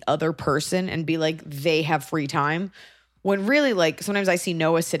look at the other person and be like, they have free time. When really, like, sometimes I see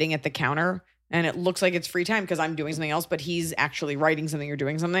Noah sitting at the counter and it looks like it's free time because I'm doing something else, but he's actually writing something or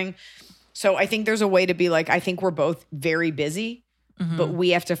doing something. So I think there's a way to be like, I think we're both very busy, but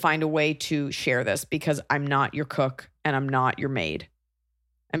we have to find a way to share this because I'm not your cook and I'm not your maid.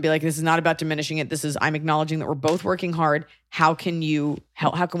 And be like, this is not about diminishing it. This is, I'm acknowledging that we're both working hard. How can you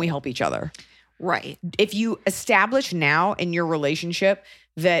help? How can we help each other? Right. If you establish now in your relationship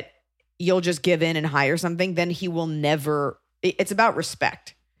that you'll just give in and hire something, then he will never, it's about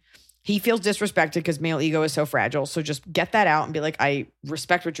respect. He feels disrespected because male ego is so fragile. So just get that out and be like, I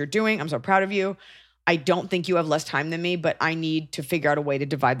respect what you're doing. I'm so proud of you. I don't think you have less time than me, but I need to figure out a way to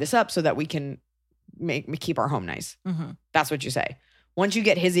divide this up so that we can keep our home nice. That's what you say. Once you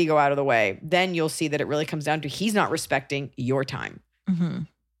get his ego out of the way, then you'll see that it really comes down to he's not respecting your time.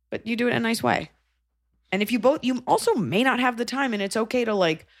 But you do it in a nice way. And if you also may not have the time and it's okay to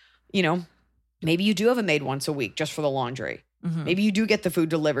like, you know, maybe you do have a maid once a week just for the laundry. Maybe you do get the food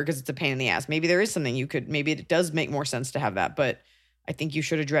delivered because it's a pain in the ass. Maybe there is something maybe it does make more sense to have that. But I think you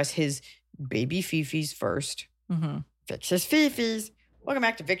should address his baby fifis first. Fix his fifis. Welcome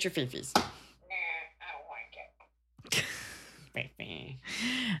back to Fix Your Fifis. Nah, I don't like it.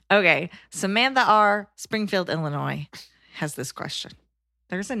 Okay. Samantha R., Springfield, Illinois, has this question.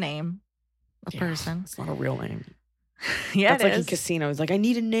 There's a name, a person. It's not a real name. Yeah, That's like in Casino. It's like, I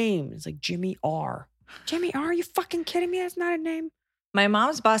need a name. It's like Jimmy R. Jimmy R, are you fucking kidding me? That's not a name. My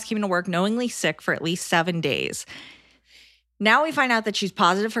mom's boss came to work knowingly sick for at least 7 days. Now we find out that she's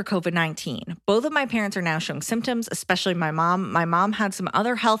positive for COVID-19. Both of my parents are now showing symptoms, especially my mom. My mom had some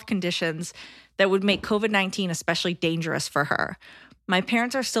other health conditions that would make COVID-19 especially dangerous for her. My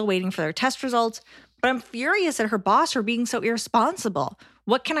parents are still waiting for their test results, but I'm furious at her boss for being so irresponsible.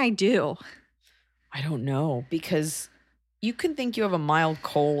 What can I do? I don't know, because you can think you have a mild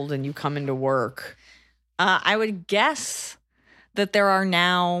cold and you come into work. I would guess that there are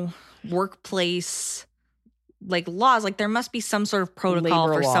now workplace laws. Like there must be some sort of protocol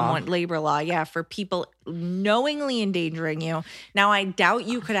Labor for law. someone, labor law, yeah, for people knowingly endangering you. Now, I doubt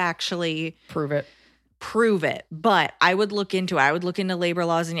you could actually Prove it. but I would look into it. I would look into labor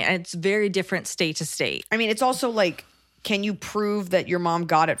laws, and it's very different state to state. I mean, it's also like, can you prove that your mom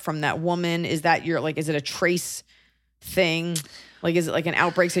got it from that woman? Is that is it a trace thing? Like, is it like an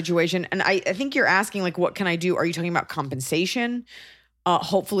outbreak situation? And I think you're asking, like, what can I do? Are you talking about compensation?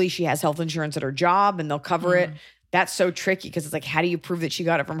 Hopefully she has health insurance at her job and they'll cover it. That's so tricky because it's like, how do you prove that she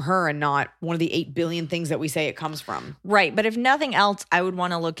got it from her and not one of the 8 billion things that we say it comes from? Right. But if nothing else, I would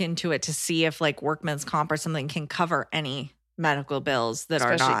want to look into it to see if like workman's comp or something can cover any medical bills that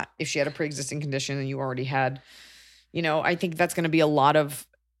Especially are not. if she had a pre-existing condition and you already had, I think that's going to be a lot of,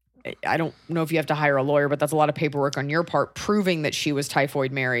 I don't know if you have to hire a lawyer, but that's a lot of paperwork on your part proving that she was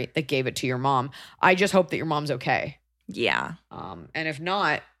Typhoid Mary that gave it to your mom. I just hope that your mom's okay. Yeah. And if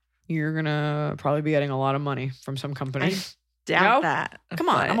not, you're going to probably be getting a lot of money from some company. I doubt No? that. Come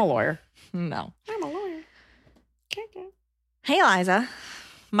on, but I'm a lawyer. No. I'm a lawyer. Okay. Hey, Liza.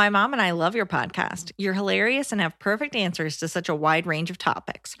 My mom and I love your podcast. You're hilarious and have perfect answers to such a wide range of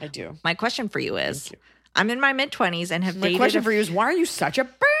topics. I do. My question for you is, Thank you. I'm in my mid-20s and have My dated... question for you is, why are you such a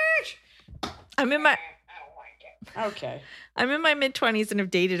bitch? I'm in my Okay. mid-20s and have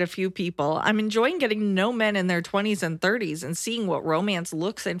dated a few people. I'm enjoying getting to know men in their 20s and 30s and seeing what romance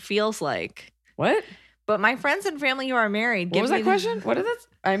looks and feels like. What? But my friends and family who are married... What was that question? What is that?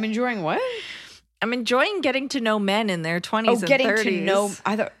 I'm enjoying what? I'm enjoying getting to know men in their 20s and 30s. Getting to know.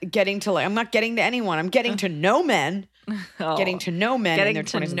 I thought getting to I'm not getting to anyone. I'm getting to know men. Oh. Getting to know men in their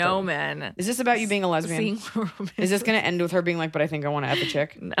 20s Getting to and know 30s. men. Is this about you being a lesbian? Seeing romance. Is this going to end with her being like, but I think I want to F a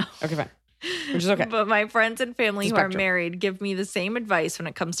chick? No. Okay, fine. Which is okay. But my friends and family It's a who are spectrum. married give me the same advice when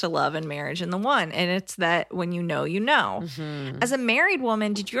it comes to love and marriage and the one. And it's that when you know, you know. Mm-hmm. As a married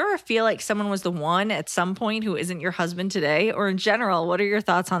woman, did you ever feel like someone was the one at some point who isn't your husband today? Or in general, what are your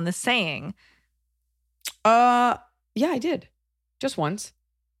thoughts on this saying? Yeah, I did. Just once.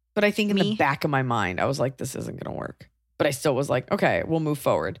 But I think in Me? the back of my mind, I was like, this isn't going to work. But I still was like, okay, we'll move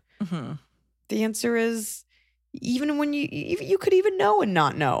forward. Mm-hmm. The answer is even when you could even know and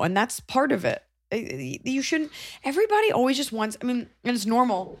not know. And that's part of it. You shouldn't, everybody always just wants, I mean, and it's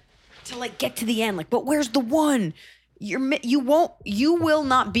normal to like get to the end. Like, but where's the one? You will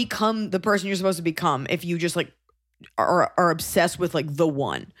not become the person you're supposed to become if you just like are obsessed with like the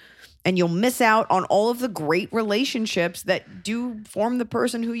one. And you'll miss out on all of the great relationships that do form the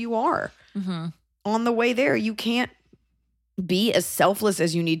person who you are. Mm-hmm. On the way there, you can't be as selfless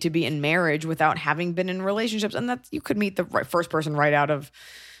as you need to be in marriage without having been in relationships. And that's, you could meet the first person right out of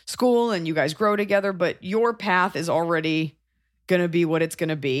school and you guys grow together, but your path is already going to be what it's going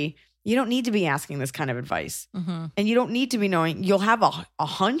to be. You don't need to be asking this kind of advice. Mm-hmm. And you don't need to be knowing. You'll have a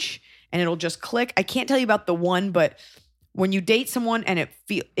hunch and it'll just click. I can't tell you about the one, but when you date someone and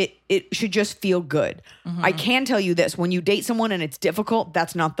it should just feel good. Mm-hmm. I can tell you this, when you date someone and it's difficult,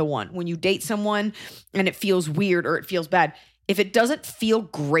 that's not the one. When you date someone and it feels weird or it feels bad, if it doesn't feel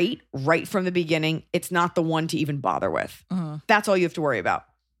great right from the beginning, it's not the one to even bother with. Mm-hmm. That's all you have to worry about.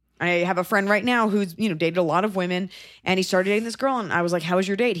 I have a friend right now who's, dated a lot of women and he started dating this girl and I was like, how was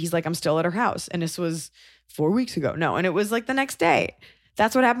your date? He's like, I'm still at her house. And this was 4 weeks ago. No. And it was like the next day.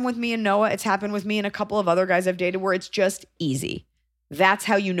 That's what happened with me and Noah. It's happened with me and a couple of other guys I've dated where it's just easy. That's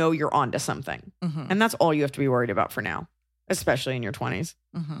how you know you're onto something. Mm-hmm. And that's all you have to be worried about for now, especially in your 20s.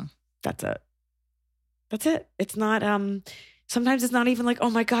 Mm-hmm. That's it. That's it. It's not, sometimes it's not even like, oh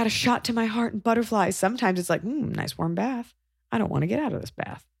my God, a shot to my heart and butterflies. Sometimes it's like, nice warm bath. I don't want to get out of this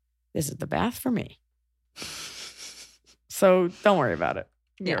bath. This is the bath for me. So don't worry about it.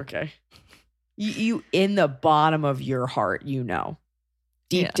 You're Yeah. okay. You in the bottom of your heart,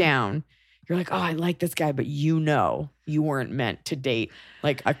 deep Yeah. down, you're like, oh, I like this guy, but you weren't meant to date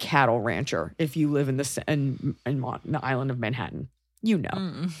like a cattle rancher if you live in the island of Manhattan.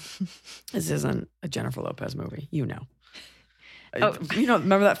 This isn't a Jennifer Lopez movie. Oh.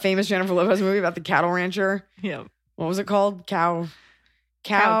 Remember that famous Jennifer Lopez movie about the cattle rancher? Yeah. What was it called? Cow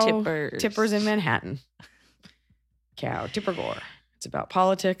tippers in Manhattan. Cow tipper gore. It's about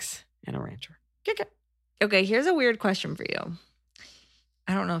politics and a rancher. Okay, here's a weird question for you.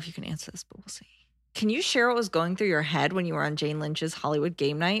 I don't know if you can answer this, but we'll see. Can you share what was going through your head when you were on Jane Lynch's Hollywood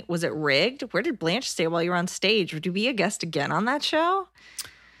Game Night? Was it rigged? Where did Blanche stay while you were on stage? Would you be a guest again on that show?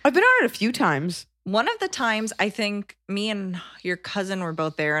 I've been on it a few times. One of the times, I think me and your cousin were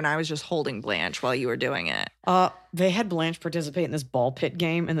both there, and I was just holding Blanche while you were doing it. They had Blanche participate in this ball pit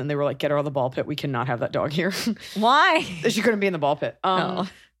game, and then they were like, "Get her out of the ball pit. We cannot have that dog here." Why? She couldn't be in the ball pit.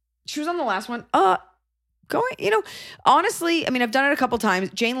 She was on the last one. Honestly, I mean, I've done it a couple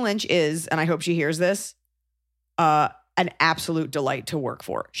times. Jane Lynch is, and I hope she hears this, an absolute delight to work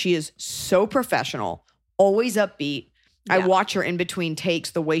for. She is so professional, always upbeat. Yeah. I watch her in between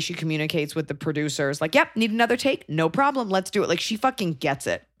takes, the way she communicates with the producers. Like, yep, need another take? No problem. Let's do it. Like, she fucking gets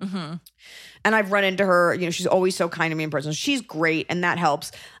it. Mm-hmm. And I've run into her. She's always so kind to me in person. She's great, and that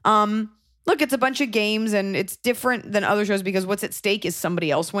helps. Look, it's a bunch of games, and it's different than other shows because what's at stake is somebody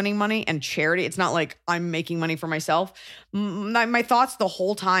else winning money and charity. It's not like I'm making money for myself. My thoughts the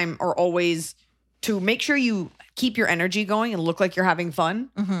whole time are always to make sure you keep your energy going and look like you're having fun.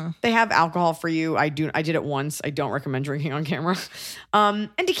 Mm-hmm. They have alcohol for you. I did it once. I don't recommend drinking on camera. And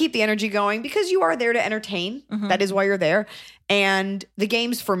to keep the energy going because you are there to entertain. Mm-hmm. That is why you're there. And the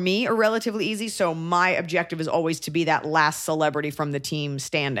games for me are relatively easy. So my objective is always to be that last celebrity from the team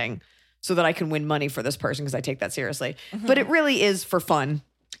standing so that I can win money for this person because I take that seriously. Mm-hmm. But it really is for fun.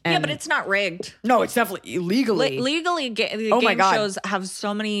 And yeah, but it's not rigged. No, it's definitely legally. The game shows have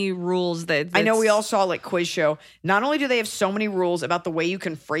so many rules that I know we all saw like Quiz Show. Not only do they have so many rules about the way you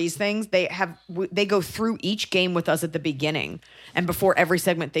can phrase things, they go through each game with us at the beginning. And before every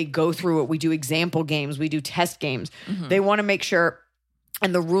segment, they go through it. We do example games. We do test games. Mm-hmm. They want to make sure,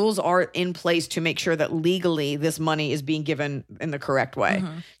 and the rules are in place to make sure that legally this money is being given in the correct way.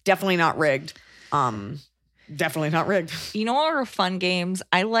 Mm-hmm. Definitely not rigged. Definitely not rigged. You know what were fun games?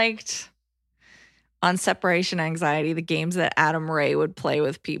 I liked on Separation Anxiety, the games that Adam Ray would play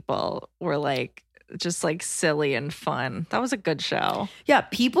with people were like just like silly and fun. That was a good show. Yeah,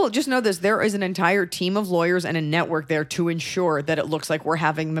 people just know this. There is an entire team of lawyers and a network there to ensure that it looks like we're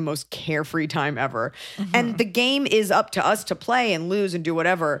having the most carefree time ever. Mm-hmm. And the game is up to us to play and lose and do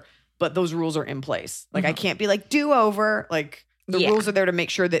whatever, but those rules are in place. Like I can't be like do over. Like the rules are there to make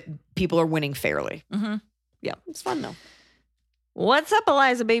sure that people are winning fairly. Mm-hmm. Yeah, it's fun though. What's up,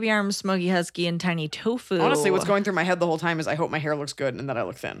 Eliza, Baby Arms, Smokey Husky, and Tiny Tofu? Honestly, what's going through my head the whole time is I hope my hair looks good and that I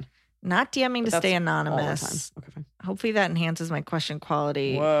look thin. Not DMing to stay anonymous. Okay, fine. Hopefully that enhances my question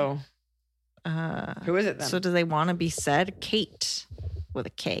quality. Whoa. Who is it then? So do they want to be said? Kate with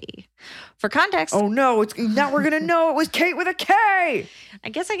a K. For context. Oh no, it's now we're gonna know it was Kate with a K. I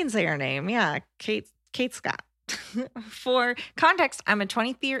guess I can say her name. Yeah, Kate Scott. For context, I'm a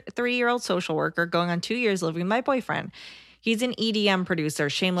 23-year-old social worker going on 2 years living with my boyfriend. He's an EDM producer,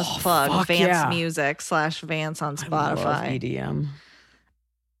 shameless plug, Vance Music / Vance on Spotify. I love EDM.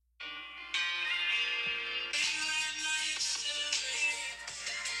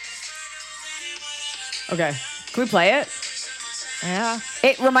 Okay, can we play it? Yeah.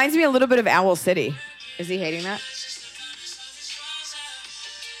 It reminds me a little bit of Owl City. Is he hating that?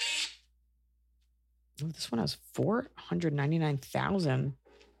 Oh, this one has 499,000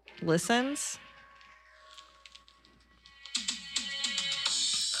 listens.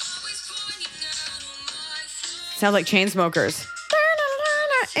 Sounds like Chainsmokers.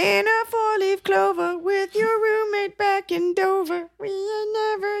 In a four-leaf clover with your roommate back in Dover. We ain't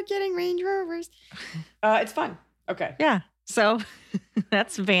never getting Range Rovers. It's fun. Okay. Yeah. So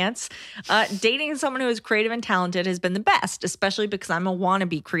that's Vance. Dating someone who is creative and talented has been the best, especially because I'm a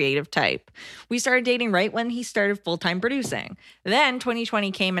wannabe creative type. We started dating right when he started full-time producing. Then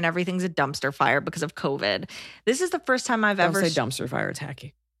 2020 came and everything's a dumpster fire because of COVID. This is the first time I've ever... Don't say dumpster fire, it's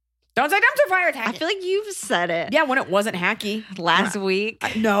hacky. Don't say dumpster fire, it's hacky. I feel like you've said it. Yeah, when it wasn't hacky. Last week.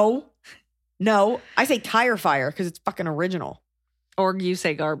 No. I say tire fire because it's fucking original. Or you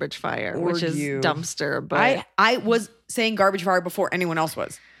say garbage fire, which is dumpster. But I was saying garbage fire before anyone else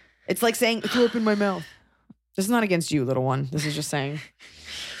was. It's like saying, it threw up in my mouth. This is not against you, little one. This is just saying.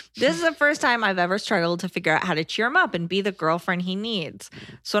 This is the first time I've ever struggled to figure out how to cheer him up and be the girlfriend he needs.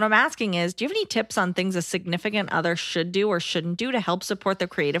 So what I'm asking is, do you have any tips on things a significant other should do or shouldn't do to help support the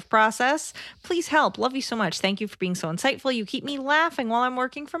creative process? Please help. Love you so much. Thank you for being so insightful. You keep me laughing while I'm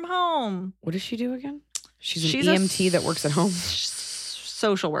working from home. What does she do again? She's an EMT that works at home.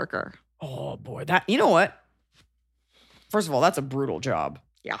 Social worker. Oh boy, you know what? First of all, that's a brutal job.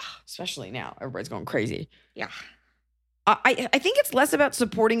 Yeah, especially now, everybody's going crazy. Yeah, I think it's less about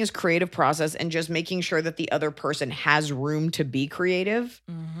supporting his creative process and just making sure that the other person has room to be creative.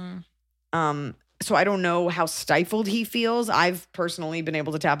 Mm-hmm. So I don't know how stifled he feels. I've personally been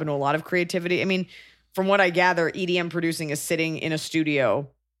able to tap into a lot of creativity. I mean, from what I gather, EDM producing is sitting in a studio,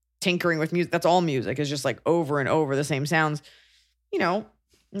 tinkering with music. That's all music, is just like over and over the same sounds. You know,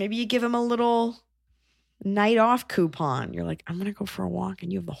 maybe you give him a little night off coupon. You're like, I'm going to go for a walk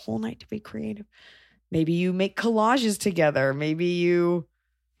and you have the whole night to be creative. Maybe you make collages together. Maybe you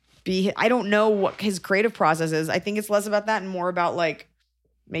I don't know what his creative process is. I think it's less about that and more about like,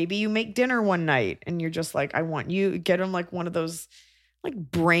 maybe you make dinner one night and you're just like, I want you, get him like one of those like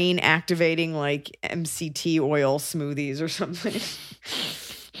brain activating like MCT oil smoothies or something.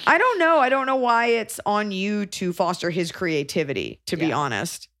 I don't know. I don't know why it's on you to foster his creativity, to be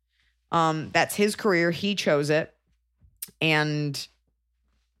honest. That's his career. He chose it. And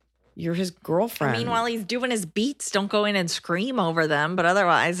you're his girlfriend. I mean, while he's doing his beats, don't go in and scream over them. But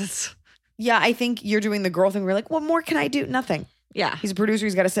otherwise, it's... Yeah, I think you're doing the girl thing. We're like, what more can I do? Nothing. Yeah. He's a producer.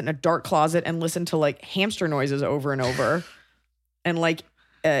 He's got to sit in a dark closet and listen to like hamster noises over and over and like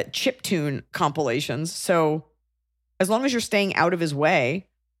chiptune compilations. So as long as you're staying out of his way,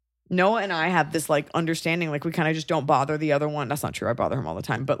 Noah and I have this like understanding, like we kind of just don't bother the other one. That's not true. I bother him all the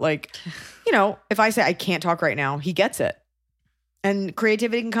time. But like, you know, if I say I can't talk right now, he gets it. And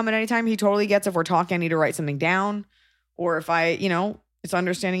creativity can come at any time. He totally gets if we're talking, I need to write something down. Or if I, you know, it's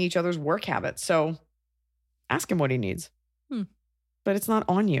understanding each other's work habits. So ask him what he needs. But it's not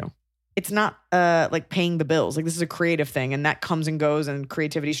on you. It's not like paying the bills. Like this is a creative thing and that comes and goes and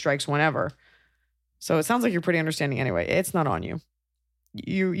creativity strikes whenever. So it sounds like you're pretty understanding anyway. It's not on you.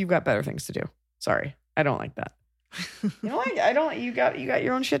 You've got better things to do. Sorry. I don't like that. You know, like I don't, you got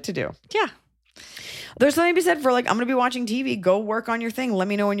your own shit to do. Yeah. There's something to be said for like, I'm going to be watching TV. Go work on your thing. Let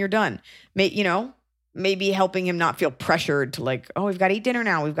me know when you're done. You know, maybe helping him not feel pressured to like, oh, we've got to eat dinner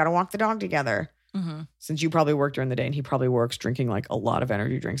now. We've got to walk the dog together. Mm-hmm. Since you probably work during the day and he probably works drinking like a lot of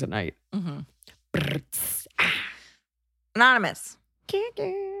energy drinks at night. Mm-hmm. Anonymous.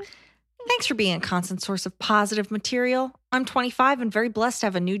 Thanks for being a constant source of positive material. I'm 25 and very blessed to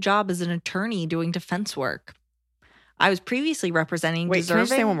have a new job as an attorney doing defense work. I was previously representing Wait, can I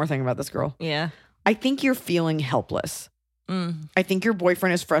just say one more thing about this girl? Yeah. I think you're feeling helpless. I think your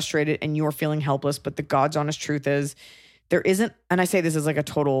boyfriend is frustrated and you're feeling helpless, but the God's honest truth is there isn't, and I say this as like a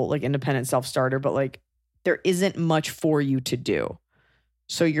total like independent self-starter, but like there isn't much for you to do.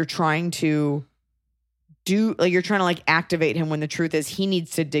 So you're trying to like activate him when the truth is he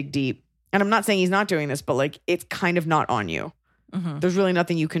needs to dig deep. And I'm not saying he's not doing this, but like it's kind of not on you. Mm-hmm. There's really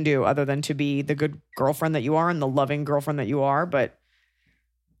nothing you can do other than to be the good girlfriend that you are and the loving girlfriend that you are. But,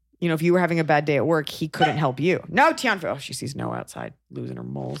 you know, if you were having a bad day at work, he couldn't help you. No, Tiana. Oh, she sees Noah outside losing her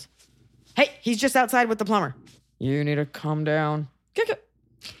moles. Hey, he's just outside with the plumber. You need to calm down.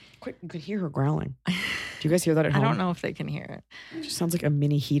 Quick, you could hear her growling. Do you guys hear that at home? I don't know if they can hear it. It just sounds like a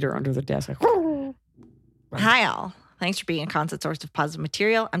mini heater under the desk. Like, hi, all. Thanks for being a constant source of positive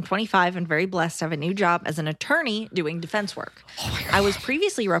material. I'm 25 and very blessed to have a new job as an attorney doing defense work. I was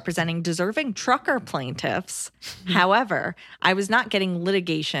previously representing deserving trucker plaintiffs. However, I was not getting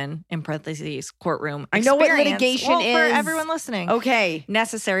litigation, in parentheses, courtroom I know what litigation is. For everyone listening. Okay.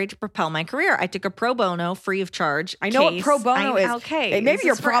 Necessary to propel my career. I took a pro bono, free of charge. I know what pro bono is. Okay. Maybe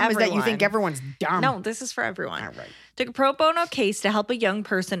your problem is that you think everyone's dumb. No, this is for everyone. All right. Took a pro bono case to help a young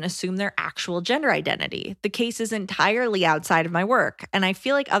person assume their actual gender identity. The case is entirely outside of my work, and I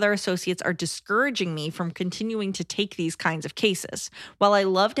feel like other associates are discouraging me from continuing to take these kinds of cases. While I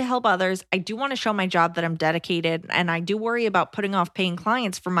love to help others, I do want to show my job that I'm dedicated, and I do worry about putting off paying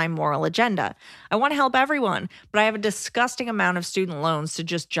clients for my moral agenda. I want to help everyone, but I have a disgusting amount of student loans to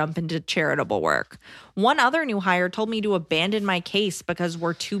just jump into charitable work. One other new hire told me to abandon my case because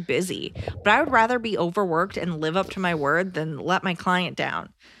we're too busy, but I would rather be overworked and live up to my word than let my client down.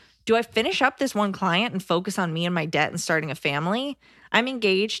 Do I finish up this one client and focus on me and my debt and starting a family? I'm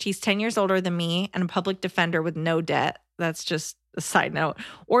engaged. He's 10 years older than me and a public defender with no debt. That's just a side note.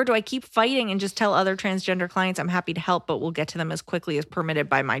 Or do I keep fighting and just tell other transgender clients I'm happy to help, but we'll get to them as quickly as permitted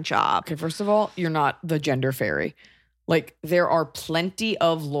by my job? Okay, first of all, you're not the gender fairy. Like, there are plenty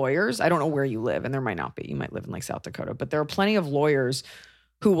of lawyers. I don't know where you live, and there might not be. You might live in like South Dakota, but there are plenty of lawyers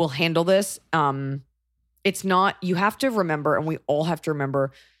who will handle this. It's not, you have to remember, and we all have to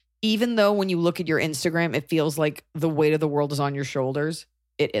remember, even though when you look at your Instagram, it feels like the weight of the world is on your shoulders,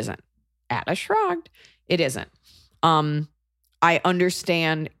 it isn't. Atlas shrugged. It isn't. I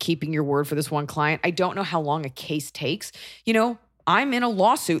understand keeping your word for this one client. I don't know how long a case takes. You know, I'm in a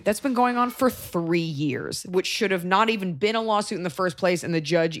lawsuit that's been going on for 3 years, which should have not even been a lawsuit in the first place. And the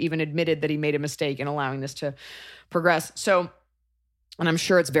judge even admitted that he made a mistake in allowing this to progress. So, and I'm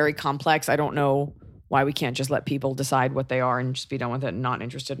sure it's very complex. I don't know why we can't just let people decide what they are and just be done with it and not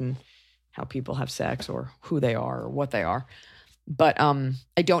interested in how people have sex or who they are or what they are. But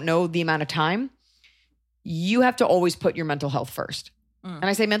I don't know the amount of time. you have to always put your mental health first. And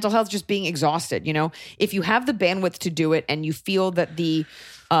I say mental health, just being exhausted. You know, if you have the bandwidth to do it and you feel that the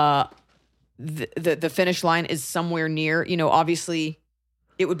finish line is somewhere near, you know, obviously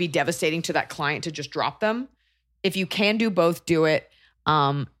it would be devastating to that client to just drop them. If you can do both, do it.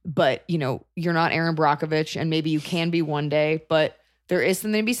 But you know, you're not Aaron Brockovich, and maybe you can be one day, but there is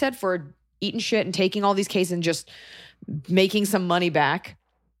something to be said for eating shit and taking all these cases and just making some money back.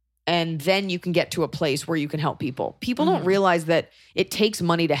 And then you can get to a place where you can help people. People don't realize that it takes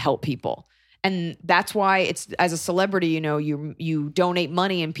money to help people. And that's why it's, as a celebrity, you know, you donate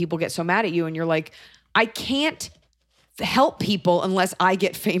money and people get so mad at you and you're like, I can't help people unless I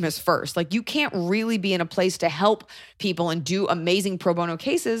get famous first. Like, you can't really be in a place to help people and do amazing pro bono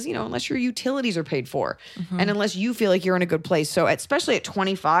cases, you know, unless your utilities are paid for and unless you feel like you're in a good place. So especially at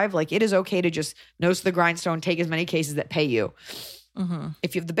 25, like, it is okay to just nose to the grindstone, take as many cases that pay you.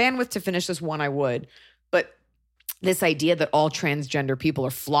 If you have the bandwidth to finish this one, I would. But this idea that all transgender people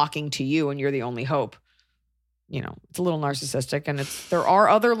are flocking to you and you're the only hope, you know, it's a little narcissistic, and there are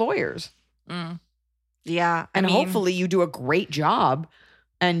other lawyers. Yeah. And hopefully you do a great job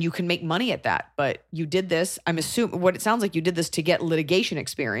and you can make money at that. But you did this, I'm assuming, what it sounds like, you did this to get litigation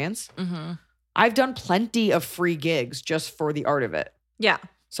experience. I've done plenty of free gigs just for the art of it. Yeah.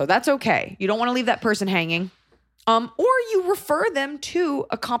 So that's okay. You don't want to leave that person hanging. Or you refer them to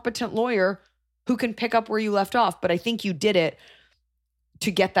a competent lawyer who can pick up where you left off. But I think you did it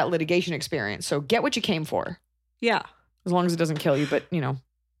to get that litigation experience. So get what you came for. Yeah. As long as it doesn't kill you. But, you know,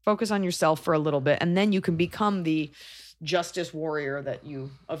 focus on yourself for a little bit. And then you can become the justice warrior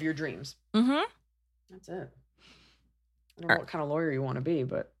of your dreams. That's it. I don't know what kind of lawyer you want to be.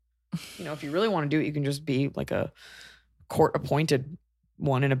 But, you know, if you really want to do it, you can just be like a court appointed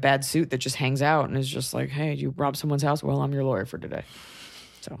one in a bad suit that just hangs out and is just like, hey, you robbed someone's house? Well, I'm your lawyer for today.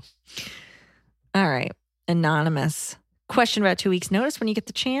 So. All right. Anonymous. Question about 2 weeks notice when you get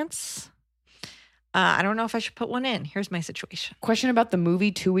the chance. I don't know if I should put one in. Here's my situation. Question about the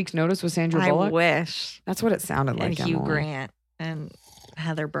movie 2 weeks notice with Sandra Bullock? I wish. That's what it sounded like. And Hugh Grant and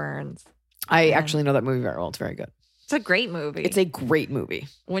Heather Burns. I actually know that movie very well. It's very good. It's a great movie. It's a great movie.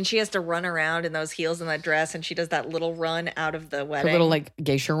 When she has to run around in those heels and that dress and she does that little run out of the wedding. Her little like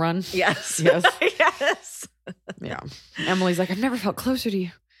geisha run. Yes. Yes. Yes. Yeah. Emily's like, I've never felt closer to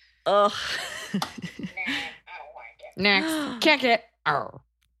you. Ugh. Next. Kick it. Oh.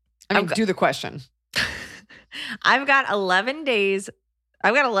 I mean, do the question. I've got 11 days.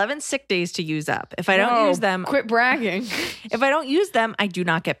 I've got 11 sick days to use up. If I don't use them. Quit bragging. If I don't use them, I do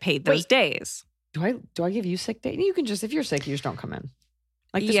not get paid those days. Do I give you sick day? You can just, if you're sick, you just don't come in.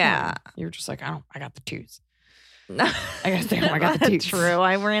 Like this morning, you're just like, I got the twos. No. I got the twos. True.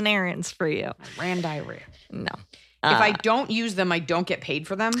 I ran errands for you. I ran diarrhea. No. If I don't use them, I don't get paid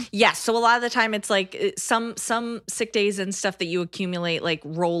for them? Yes. So a lot of the time it's like some sick days and stuff that you accumulate like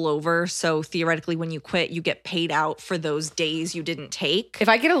roll over. So theoretically when you quit, you get paid out for those days you didn't take. If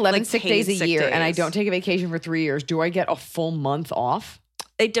I get 11 sick days a year and I don't take a vacation for 3 years, do I get a full month off?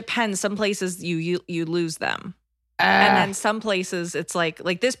 It depends. Some places you lose them. And then some places it's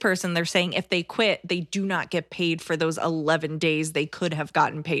like this person, they're saying if they quit, they do not get paid for those 11 days they could have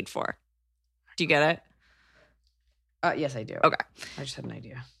gotten paid for. Do you get it? Yes, I do. Okay. I just had an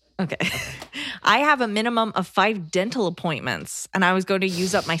idea. Okay. I have a minimum of 5 dental appointments, and I was going to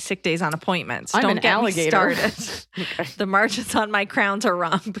use up my sick days on appointments. I'm Don't an get alligator. me started. Okay. The margins on my crowns are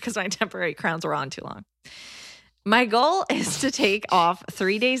wrong because my temporary crowns are on too long. My goal is to take off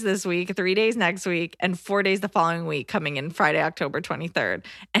 3 days this week, 3 days next week, and 4 days the following week, coming in Friday, October 23rd,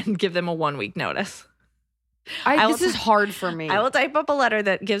 and give them a 1 week notice. This is hard for me. I will type up a letter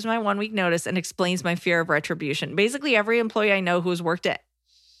that gives my 1 week notice and explains my fear of retribution. Basically, every employee I know who's worked at,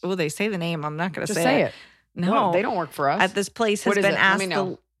 they say the name. I'm not going to say it. No, well, they don't work for us. At this place has been asked. Let me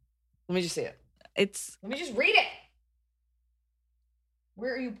know. Let me just see it. Let me just read it.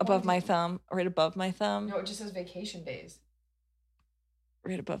 Where are you? Above my thumb. Right above my thumb. No, it just says vacation days.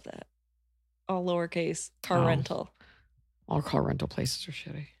 Right above that. All lowercase. Car rental. All car rental places are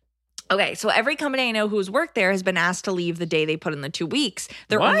shitty. Okay, so every company I know who's worked there has been asked to leave the day they put in the 2 weeks.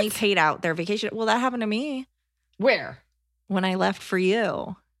 They're only paid out their vacation. Well, that happened to me. Where? When I left for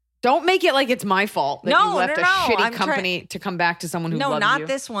you. Don't make it like it's my fault that you left a shitty company to come back to someone who loves you. No, not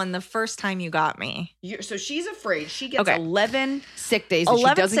this one. The first time you got me. So she's afraid. She gets 11 sick days that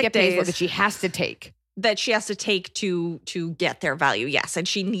she doesn't get paid for that she has to take. That she has to take to get their value, yes. And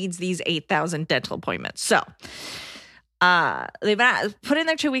she needs these 8,000 dental appointments. So They've been put in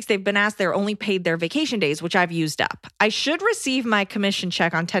their 2 weeks. They've been asked they're only paid their vacation days, which I've used up. I should receive my commission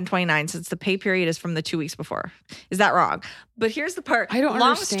check on 10/29 since the pay period is from the 2 weeks before. Is that wrong? But here's the part. I don't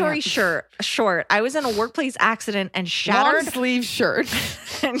Long understand. story short, I was in a workplace accident and shattered Long sleeve shirt.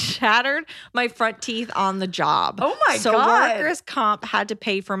 and shattered my front teeth on the job. Oh my so God. workers' comp had to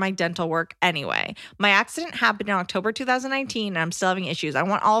pay for my dental work anyway. My accident happened in October 2019 and I'm still having issues. I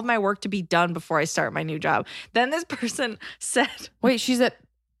want all of my work to be done before I start my new job. Then this person said, Wait, she's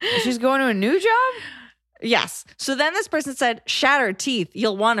going to a new job? yes. So then this person said, shattered teeth,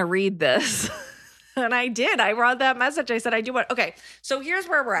 you'll want to read this. And I did. I wrote that message. I said, I do want. Okay, so here's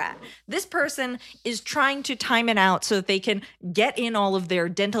where we're at. This person is trying to time it out so that they can get in all of their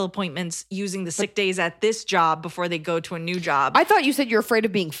dental appointments using the sick days at this job before they go to a new job. I thought you said you're afraid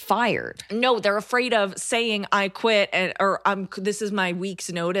of being fired. No, they're afraid of saying I quit or this is my week's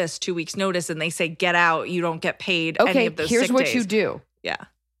notice, 2 weeks notice, and they say get out. You don't get paid any Okay, of those here's sick what days. you do. Yeah,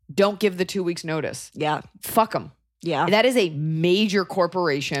 Don't give the 2 weeks notice. yeah, Fuck them. yeah. That is a major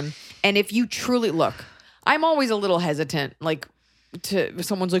corporation. And if you truly look, I'm always a little hesitant, like if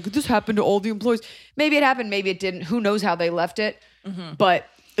someone's like, this happened to all the employees. Maybe it happened, maybe it didn't. Who knows how they left it? But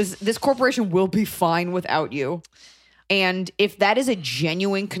this corporation will be fine without you. And if that is a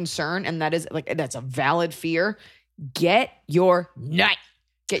genuine concern and that's a valid fear, get your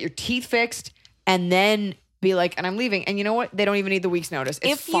teeth fixed and then be like, and I'm leaving. And you know what? They don't even need the week's notice.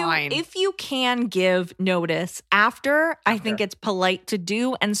 It's fine. If you can give notice after, I think it's polite to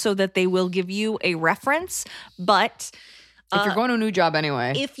do, and so that they will give you a reference. But if you're going to a new job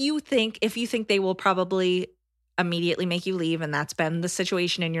anyway. if you think they will probably immediately make you leave, and that's been the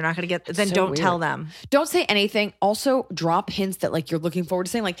situation, and you're not going to get, then so don't weird. tell them. Don't say anything. Also, drop hints that like you're looking forward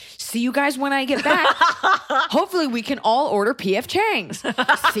to saying, like, see you guys when I get back. Hopefully we can all order PF Chang's.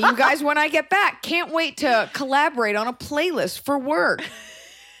 See you guys when I get back. Can't wait to collaborate on a playlist for work.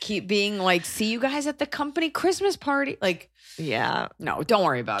 Keep being like, see you guys at the company Christmas party. Like, Yeah. no, don't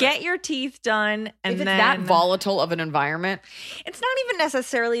worry about it. Get your teeth done, and If it's then that volatile of an environment, it's not even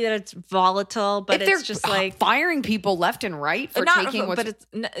necessarily that it's volatile, but if they're it's just like firing people left and right for not, taking what's but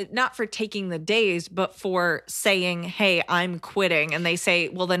it's not for taking the days, but for saying, "Hey, I'm quitting," and they say,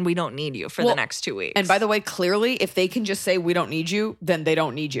 "Well, then we don't need you for the next 2 weeks." And by the way, clearly, if they can just say we don't need you, then they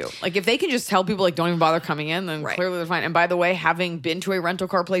don't need you. Like if they can just tell people like don't even bother coming in, then Right. clearly they're fine. And by the way, having been to a rental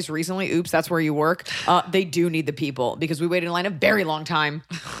car place recently, oops, that's where you work. They do need the people because we waited in line a very long time,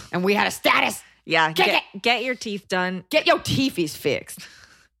 and we had a status. yeah, get your teeth done. Get your teethies fixed.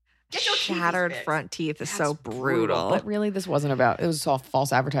 Get your Shattered teethies front teeth is fixed. so That's brutal. But really, this wasn't about. It was all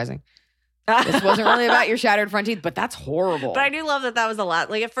false advertising. This wasn't really about your shattered front teeth, but that's horrible. But I do love that was a lot.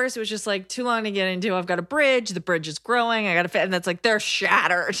 Like at first, it was just like too long to get into. I've got a bridge. The bridge is growing. I got to fit, and that's like they're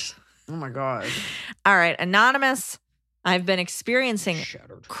shattered. Oh my god. All right, anonymous. I've been experiencing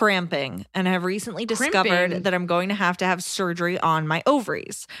cramping and have recently discovered Crimping? that I'm going to have surgery on my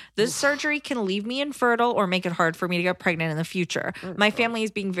ovaries. This surgery can leave me infertile or make it hard for me to get pregnant in the future. My family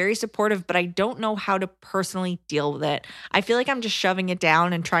is being very supportive, but I don't know how to personally deal with it. I feel like I'm just shoving it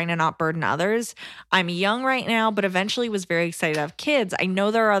down and trying to not burden others. I'm young right now, but eventually was very excited to have kids. I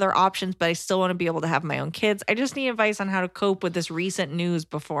know there are other options, but I still want to be able to have my own kids. I just need advice on how to cope with this recent news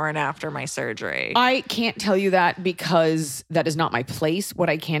before and after my surgery. I can't tell you that because that is not my place. What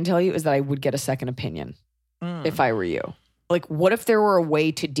I can tell you is that I would get a second opinion if I were you. Like, what if there were a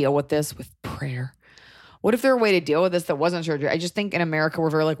way to deal with this with prayer? What if there were a way to deal with this that wasn't surgery? I just think in America, we're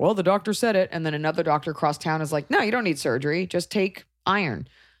very like, well, the doctor said it. And then another doctor across town is like, no, you don't need surgery. Just take iron.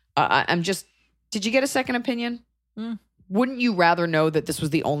 Did you get a second opinion? Wouldn't you rather know that this was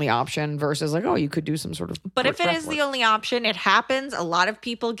the only option versus like, oh, you could do some sort of. But if it breath is work? the only option, it happens. A lot of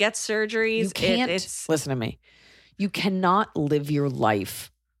people get surgeries. You can't It's listen to me. You cannot live your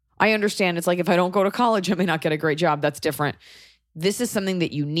life. I understand. It's like if I don't go to college, I may not get a great job. That's different. This is something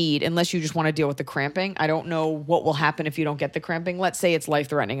that you need unless you just want to deal with the cramping. I don't know what will happen if you don't get the cramping. Let's say it's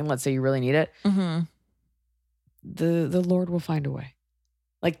life-threatening and let's say you really need it. The Lord will find a way.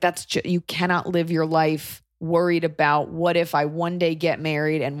 Like that's you cannot live your life worried about what if I one day get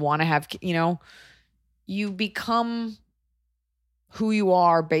married and want to have, you become who you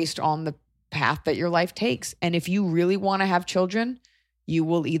are based on the path that your life takes. And if you really want to have children, you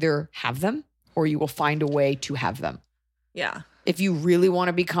will either have them or you will find a way to have them. yeah. If you really want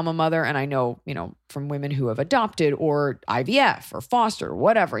to become a mother, and I know, from women who have adopted or IVF or foster or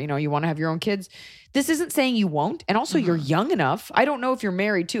whatever, you want to have your own kids. This isn't saying you won't. And also you're young enough. I don't know if you're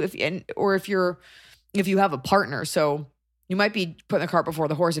married too, if you have a partner. So you might be putting the cart before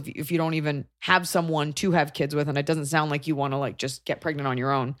the horse if you don't even have someone to have kids with. And it doesn't sound like you want to like just get pregnant on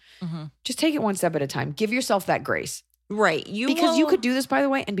your own. Just take it one step at a time. Give yourself that grace. Right. Because you could do this, by the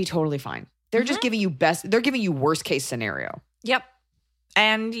way, and be totally fine. They're just giving you they're giving you worst case scenario. Yep.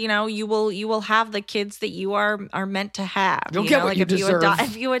 And you will have the kids that you are meant to have. You'll get what you deserve.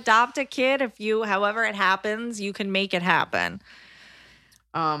 If you adopt a kid, however it happens, you can make it happen.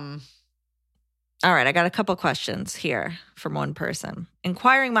 All right, I got a couple questions here from one person.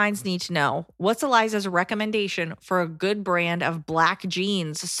 Inquiring minds need to know, what's Eliza's recommendation for a good brand of black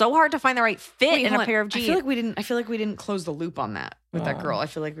jeans? So hard to find the right fit in a pair of jeans. I feel like we didn't close the loop on that with that girl. I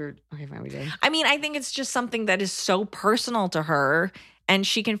feel like okay, fine, we did. I mean, I think it's just something that is so personal to her, and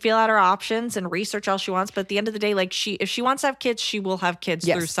she can feel out her options and research all she wants. But at the end of the day, like if she wants to have kids, she will have kids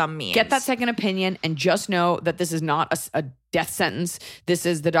through some means. Get that second opinion, and just know that this is not a death sentence. This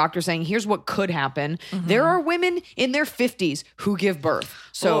is the doctor saying, here's what could happen. There are women in their 50s who give birth.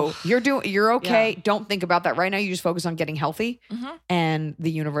 So you're okay. Yeah. Don't think about that right now. You just focus on getting healthy, and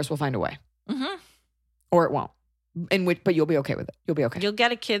the universe will find a way. Or it won't. But you'll be okay with it. You'll be okay. You'll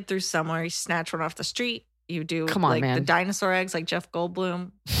get a kid through somewhere. You snatch one off the street. You do man. The dinosaur eggs like Jeff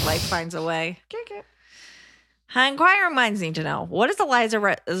Goldblum. Life finds a way. Inquiring minds need to know, what is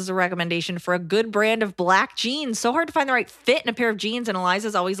Eliza's recommendation for a good brand of black jeans? So hard to find the right fit in a pair of jeans, and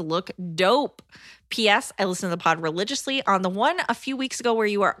Eliza's always look dope. P.S. I listen to the pod religiously. On the one a few weeks ago where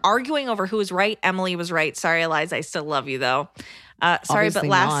you were arguing over who was right, Emily was right. Sorry, Eliza. I still love you, though. Sorry, Obviously but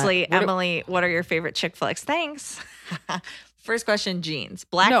lastly, not. Emily, what are your favorite chick flicks? Thanks. First question, jeans.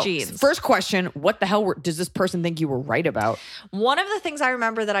 Black jeans. First question, what the hell does this person think you were right about? One of the things I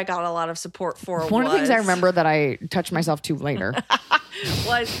remember that I got a lot of support for One of the things I remember that I touched myself to later.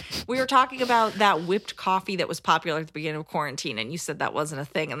 was we were talking about that whipped coffee that was popular at the beginning of quarantine, and you said that wasn't a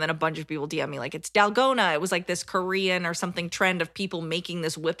thing. And then a bunch of people DM me like, it's Dalgona. It was like this Korean or something trend of people making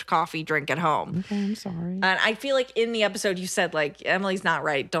this whipped coffee drink at home. Okay, I'm sorry. And I feel like in the episode you said like, Emily's not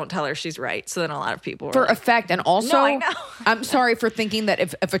right. Don't tell her she's right. So then a lot of people were for like, effect. And also, no, I know. I'm sorry for thinking that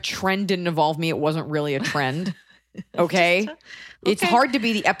if a trend didn't involve me, it wasn't really a trend. Okay? It's hard to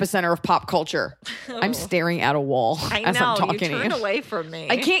be the epicenter of pop culture. I'm staring at a wall as I'm talking to you. You turned away from me.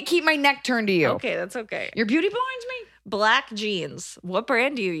 I can't keep my neck turned to you. Okay, that's okay. Your beauty blinds me? Black jeans. What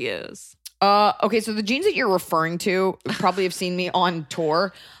brand do you use? Okay, so the jeans that you're referring to probably have seen me on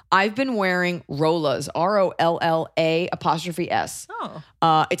tour. I've been wearing Rolla's, ROLLA''S.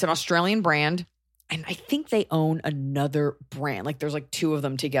 Oh. It's an Australian brand. And I think they own another brand. Like there's like two of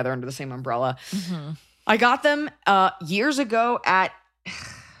them together under the same umbrella. I got them years ago at, what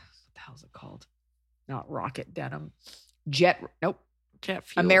the hell is it called? Not Rocket Denim. Jet Fuel.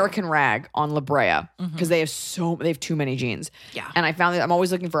 American Rag on La Brea. Because they have too many jeans. Yeah. And I found that I'm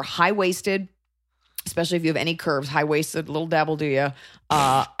always looking for high-waisted, especially if you have any curves, high-waisted, little dabble do ya.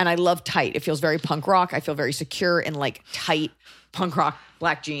 And I love tight. It feels very punk rock. I feel very secure in like tight punk rock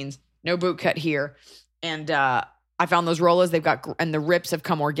black jeans. No boot cut here. And I found those Rollas. And the rips have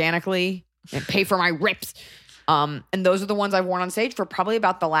come organically. And pay for my rips. And those are the ones I've worn on stage for probably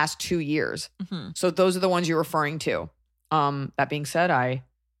about the last 2 years. So those are the ones you're referring to. That being said, I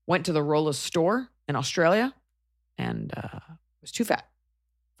went to the Rolla's store in Australia and was too fat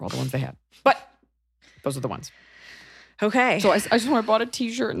for all the ones they had. But those are the ones. Okay. So I just bought a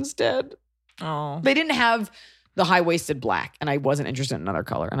t-shirt instead. Oh. They didn't have the high-waisted black, and I wasn't interested in another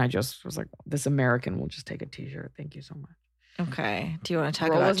color. And I just was like, this American will just take a t-shirt. Thank you so much. Okay. Do you want to talk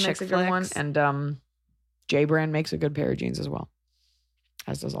Rolla's about chick makes a good one, flicks? and J Brand makes a good pair of jeans as well,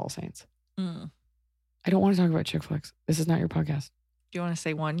 as does All Saints. I don't want to talk about chick flicks. This is not your podcast. Do you want to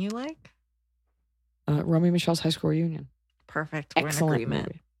say one you like? Romy and Michelle's High School Reunion. Perfect. We're Excellent in agreement.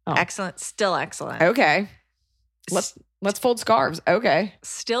 movie. Oh. Excellent. Still excellent. Okay. Let's fold scarves. Okay.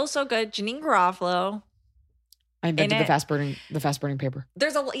 Still so good. Janine Garofalo. I invented the fast burning paper.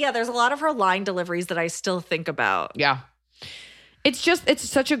 There's a lot of her line deliveries that I still think about. Yeah. It's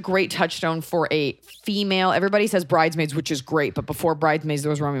such a great touchstone for a female. Everybody says Bridesmaids, which is great, but before Bridesmaids, there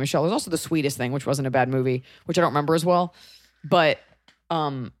was Romy and Michelle. There's also The Sweetest Thing, which wasn't a bad movie, which I don't remember as well. But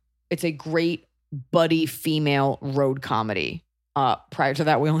it's a great buddy female road comedy. Prior to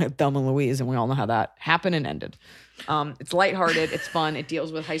that, we only had Thelma and Louise, and we all know how that happened and ended. It's lighthearted. It's fun. It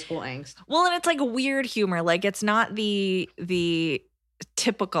deals with high school angst. Well, and it's like weird humor. Like it's not the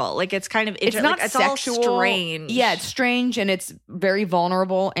typical. Like it's kind of it's not like, it's sexual. all strange. Yeah, it's strange and it's very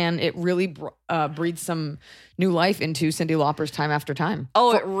vulnerable, and it really breathes some new life into Cyndi Lauper's Time After Time.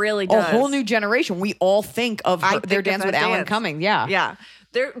 Oh, it really does. A whole new generation. We all think of their dance with Alan Cumming. Yeah, yeah.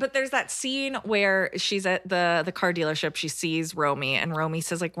 But there's that scene where she's at the car dealership. She sees Romy, and Romy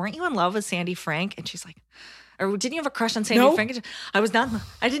says, like, "Weren't you in love with Sandy Frank?" And she's like, "Or didn't you have a crush on Sandy Frank?" I was not.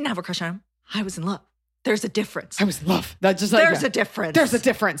 I didn't have a crush on him. I was in love. There's a difference. I was love that. Just like There's a difference. There's a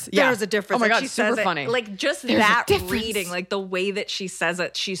difference. Yeah. There's a difference. Oh my Like, God, she super says it- funny. Like just There's a that difference. reading, like the way that she says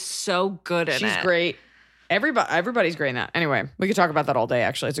it, she's so good in it. She's great. Everybody's great in that. Anyway, we could talk about that all day.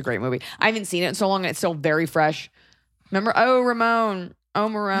 Actually, it's a great movie. I haven't seen it in so long, and it's still very fresh. Remember? Oh, Ramon. Oh,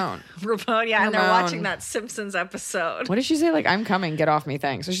 Marone. Ramon, yeah, and they're Ramon. watching that Simpsons episode. What did she say? Like, I'm coming. Get off me.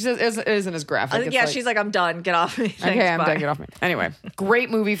 Thanks. So she says it isn't as graphic. It's Yeah, like, she's like, I'm done. Get off me. Thanks, okay, I'm bye. done. Get off me. Anyway, great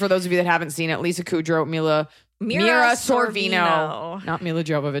movie for those of you that haven't seen it. Lisa Kudrow, Mira Sorvino. Not Mila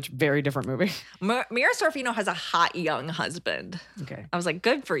Jovovich. Very different movie. Mira Sorvino has a hot young husband. Okay. I was like,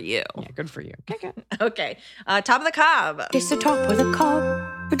 good for you. Yeah, good for you. Okay. Okay. Top of the Cob. It's the top of the cob.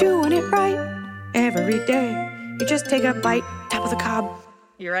 We're doing it right every day. You just take a bite. Top of the cob.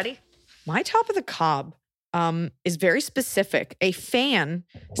 You ready? My top of the cob is very specific. A fan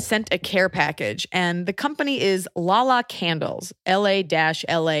sent a care package, and the company is Lala Candles,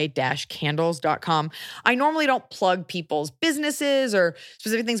 la-la-candles.com. I normally don't plug people's businesses or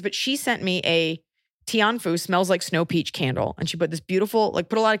specific things, but she sent me a Tianfu smells like snow peach candle. And she put this beautiful, like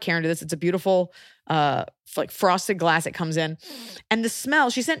put a lot of care into this. It's a beautiful, like frosted glass it comes in. And the smell,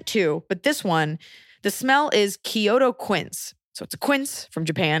 she sent two, but this one, the smell is Kyoto quince. So it's a quince from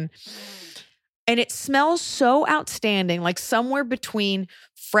Japan. And it smells so outstanding, like somewhere between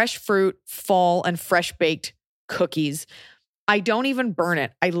fresh fruit, fall, and fresh baked cookies. I don't even burn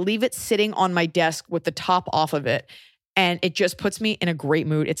it. I leave it sitting on my desk with the top off of it. And it just puts me in a great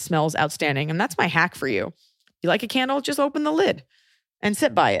mood. It smells outstanding. And that's my hack for you. You like a candle? Just open the lid and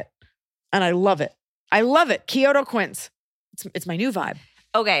sit by it. And I love it. I love it. Kyoto quince. It's my new vibe.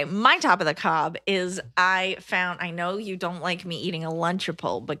 Okay, my top of the cob is I know you don't like me eating a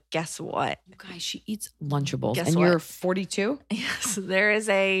Lunchable, but guess what? You guys, she eats Lunchables. Guess and what? you're 42? Yes,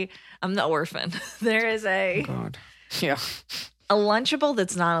 I'm the orphan. There is a God. Yeah. Lunchable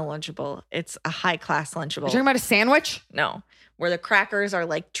that's not a Lunchable. It's a high-class Lunchable. You're talking about a sandwich? No, where the crackers are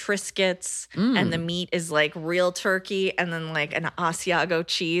like Triscuits and the meat is like real turkey and then like an Asiago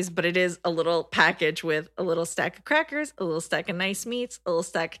cheese, but it is a little package with a little stack of crackers, a little stack of nice meats, a little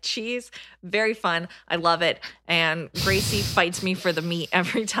stack of cheese. Very fun. I love it. And Gracie fights me for the meat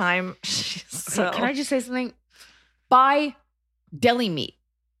every time. So Can I just say something? Buy deli meat.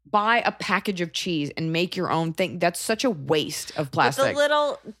 Buy a package of cheese and make your own thing. That's such a waste of but plastic. the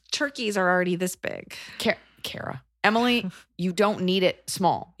little turkeys are already this big. Kara. Emily, you don't need it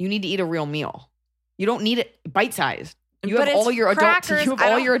small. You need to eat a real meal. You don't need it bite-sized. You But have it's all your adult crackers. you have I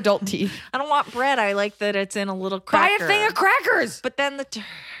all don't- your adult teeth. I don't want bread. I like that it's in a little Buy cracker. a thing of crackers. But then the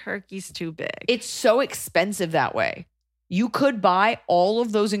turkey's too big. It's so expensive that way. You could buy all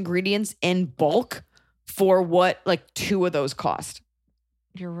of those ingredients in bulk for what like 2 of those cost.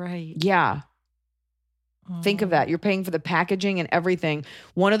 You're right. Yeah. Think of that. You're paying for the packaging and everything.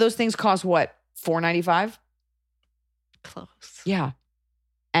 One of those things costs what? $4.95? Close. Yeah.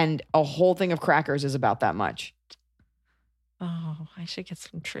 And a whole thing of crackers is about that much. Oh, I should get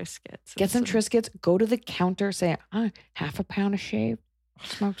some Triscuits. Get some Triscuits, go to the counter, say, half a pound of shaved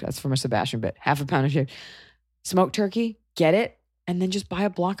smoked. That's from a Sebastian bit. Half a pound of shaved smoked turkey, get it, and then just buy a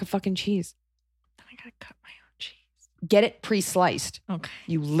block of fucking cheese. I gotta cut my own cheese. Get it pre-sliced. Okay.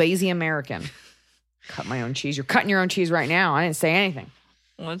 You lazy American. Cut my own cheese. You're cutting your own cheese right now. I didn't say anything.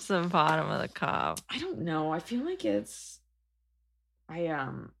 What's the bottom of the cob? I don't know. I feel like it's I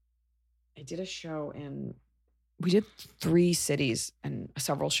did a show we did 3 cities and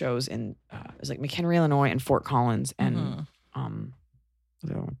several shows in it was like McHenry, Illinois and Fort Collins and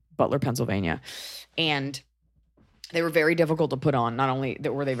Butler, Pennsylvania. And they were very difficult to put on. Not only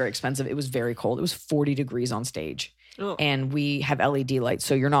were they very expensive, it was very cold. It was 40 degrees on stage. Ugh. And we have LED lights,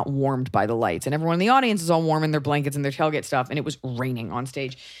 so you're not warmed by the lights. And everyone in the audience is all warm in their blankets and their tailgate stuff. And it was raining on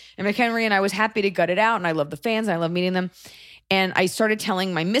stage. And McHenry and I was happy to gut it out. And I love the fans. And I love meeting them. And I started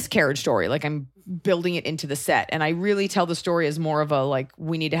telling my miscarriage story. Like I'm building it into the set. And I really tell the story as more of a, like,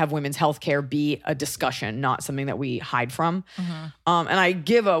 we need to have women's healthcare be a discussion, not something that we hide from. And I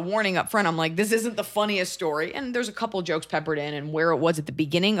give a warning up front. I'm like, this isn't the funniest story. And there's a couple jokes peppered in, and where it was at the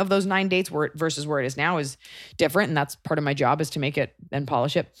beginning of those 9 dates versus where it is now is different. And that's part of my job, is to make it and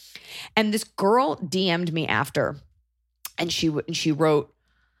polish it. And this girl DM'd me after, and she wrote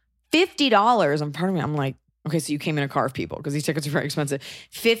 $50. And part of me, I'm like, okay, so you came in a car of people because these tickets are very expensive.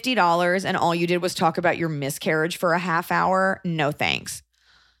 $50 and all you did was talk about your miscarriage for a half hour? No thanks.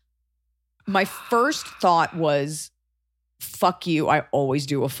 My first thought was, fuck you, I always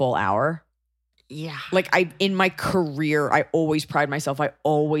do a full hour. Yeah. Like in my career, I always pride myself. I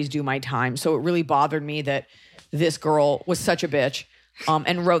always do my time. So it really bothered me that this girl was such a bitch.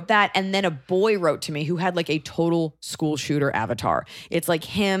 and wrote that. And then a boy wrote to me who had like a total school shooter avatar. It's like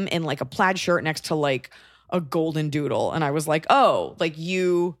him in like a plaid shirt next to like a golden doodle. And I was like, oh, like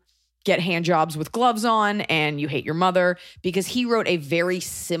you get hand jobs with gloves on and you hate your mother, because he wrote a very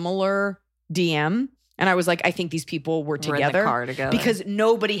similar DM. And I was like, I think these people were together, in the car together. Because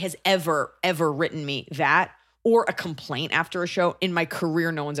nobody has ever written me that or a complaint after a show. In my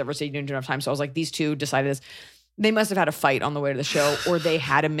career, no one's ever said you didn't do enough time. So I was like, these two decided this. They must have had a fight on the way to the show, or they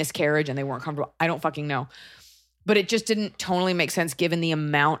had a miscarriage and they weren't comfortable. I don't fucking know. But it just didn't totally make sense given the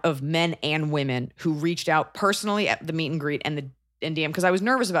amount of men and women who reached out personally at the meet and greet and the DM, because I was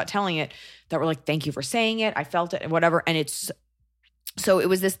nervous about telling it, that were like, thank you for saying it. I felt it and whatever. And so it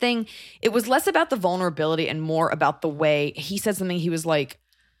was this thing. It was less about the vulnerability and more about the way he said something. He was like,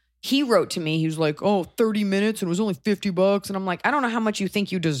 he wrote to me, he was like, oh, 30 minutes and it was only $50. And I'm like, I don't know how much you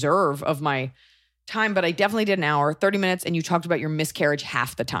think you deserve of my time, but I definitely did an hour, 30 minutes. And you talked about your miscarriage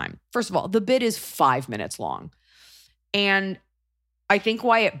half the time. First of all, the bit is 5 minutes long. And I think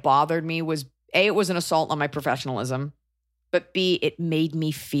why it bothered me was A, it was an assault on my professionalism, but B, it made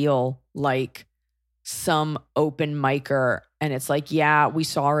me feel like some open micer. And it's like, yeah, we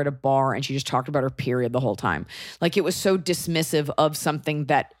saw her at a bar and she just talked about her period the whole time. Like it was so dismissive of something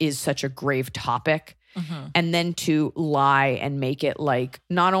that is such a grave topic. Mm-hmm. And then to lie and make it like,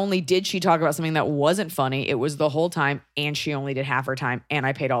 not only did she talk about something that wasn't funny, it was the whole time, and she only did half her time, and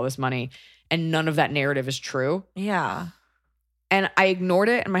I paid all this money, and none of that narrative is true. Yeah. And I ignored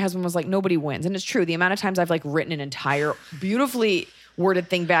it, and my husband was like, nobody wins. And it's true. The amount of times I've like written an entire beautifully worded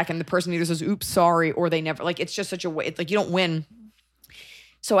thing back, and the person either says, oops, sorry, or they never, like, it's just such a way, it's like you don't win.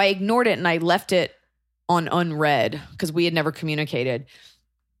 So I ignored it and I left it on unread because we had never communicated.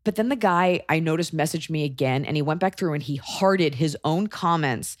 But then the guy I noticed messaged me again, and he went back through and he hearted his own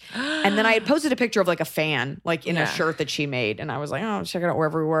comments. And then I had posted a picture of like a fan, like in a shirt that she made. And I was like, oh, check it out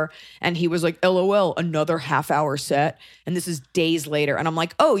wherever we were. And he was like, LOL, another half-hour set. And this is days later. And I'm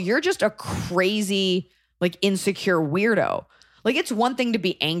like, oh, you're just a crazy, like insecure weirdo. Like it's one thing to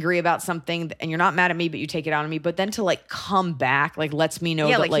be angry about something and you're not mad at me, but you take it out on me. But then to like come back, like lets me know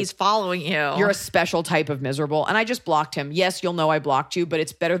that like he's following you. You're a special type of miserable. And I just blocked him. Yes, you'll know I blocked you, but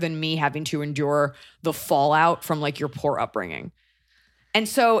it's better than me having to endure the fallout from like your poor upbringing. And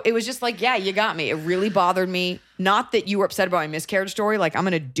so it was just like, yeah, you got me. It really bothered me. Not that you were upset about my miscarriage story. Like I'm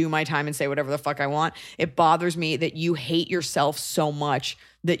going to do my time and say whatever the fuck I want. It bothers me that you hate yourself so much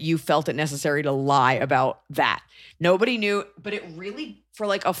that you felt it necessary to lie about that. Nobody knew, but it really, for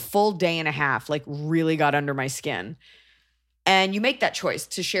like a full day and a half, like really got under my skin. And you make that choice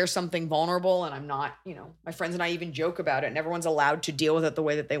to share something vulnerable. And I'm not, you know, my friends and I even joke about it, and everyone's allowed to deal with it the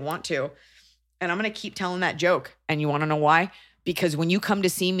way that they want to. And I'm going to keep telling that joke. And you want to know why? Because when you come to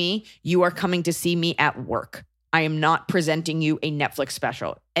see me, you are coming to see me at work. I am not presenting you a Netflix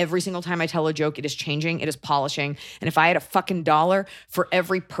special. Every single time I tell a joke, it is changing, it is polishing. And if I had a fucking dollar for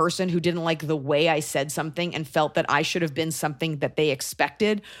every person who didn't like the way I said something and felt that I should have been something that they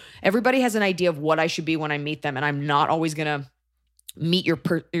expected, everybody has an idea of what I should be when I meet them. And I'm not always going to meet your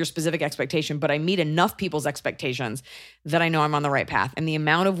specific expectation, but I meet enough people's expectations that I know I'm on the right path. And the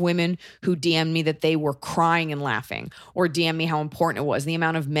amount of women who DM me that they were crying and laughing, or DM me how important it was, the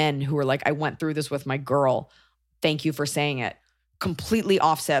amount of men who were like, I went through this with my girl, thank you for saying it, completely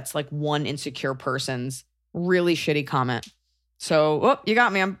offsets like one insecure person's really shitty comment. So, you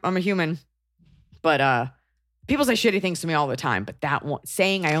got me. I'm a human. But people say shitty things to me all the time. But that one,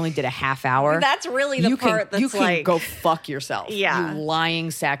 saying I only did a half hour. That's really the part that's you can like, go fuck yourself. Yeah. You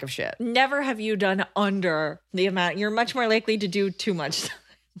lying sack of shit. Never have you done under the amount. You're much more likely to do too much.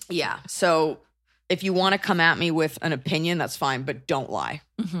 Yeah. So if you want to come at me with an opinion, that's fine. But don't lie.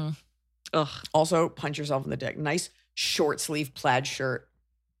 Mm-hmm. Ugh. Also, punch yourself in the dick. Nice short sleeve plaid shirt.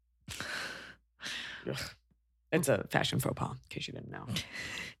 Ugh. It's a fashion faux pas, in case you didn't know.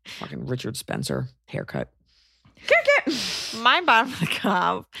 Fucking Richard Spencer haircut. My bottom of the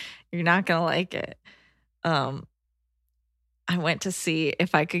cup, you're not gonna like it. I went to see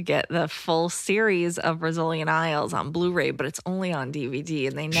if I could get the full series of Brazilian Isles on Blu-ray, but it's only on DVD,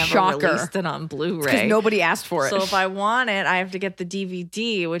 and they never released it on Blu-ray because nobody asked for it. So if I want it, I have to get the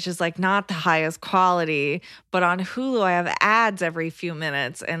DVD, which is like not the highest quality. But on Hulu, I have ads every few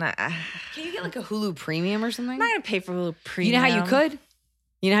minutes, and can you get like a Hulu Premium or something? I'm not gonna pay for Hulu Premium. You know how you could?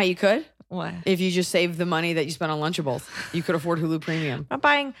 You know how you could? What? If you just saved the money that you spent on Lunchables, you could afford Hulu Premium. I'm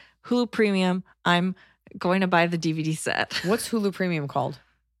buying Hulu Premium. I'm going to buy the DVD set. What's Hulu Premium called?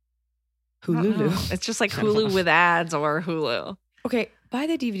 Hulu. It's just like Hulu with ads or Hulu. Okay, buy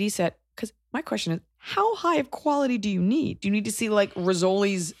the DVD set, because my question is, how high of quality do you need? Do you need to see like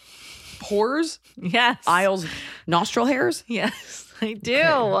Rizzoli's pores? Yes. Isles nostril hairs? Yes. I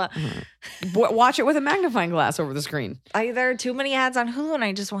do. Watch it with a magnifying glass over the screen. There are too many ads on Hulu, and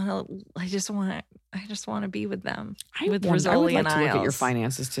I just want to be with them. With Rizzoli I would like and to look at your Isles.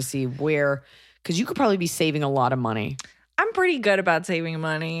 finances to see where, because you could probably be saving a lot of money. I'm pretty good about saving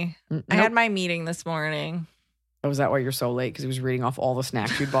money. I had my meeting this morning. Oh, was that why you're so late? Because he was reading off all the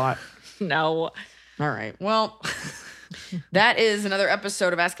snacks you bought. No. All right. Well, that is another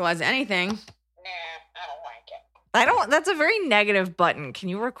episode of Ask Eliza Anything. That's a very negative button. Can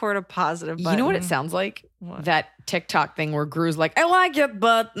you record a positive button? You know what it sounds like? What? That TikTok thing where Gru's like, I like it,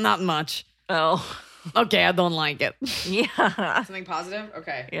 but not much. Oh. Okay, I don't like it. Yeah. Something positive?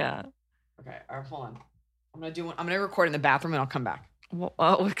 Okay. Yeah. Okay. All right, hold on. I'm gonna record in the bathroom and I'll come back.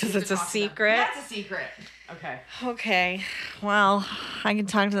 Well, because it's a secret. That's a secret. Okay. Okay. Well, I can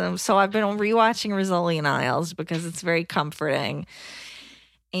talk to them. So I've been rewatching Rizzoli and Isles because it's very comforting.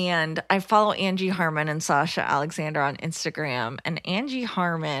 And I follow Angie Harmon and Sasha Alexander on Instagram. And Angie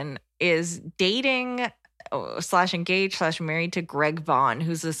Harmon is dating / engaged / married to Greg Vaughn,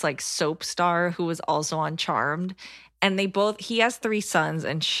 who's this like soap star who was also on Charmed. And he has 3 sons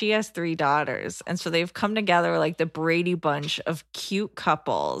and she has 3 daughters. And so they've come together like the Brady Bunch of cute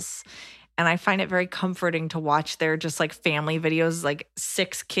couples. And I find it very comforting to watch their just like family videos, like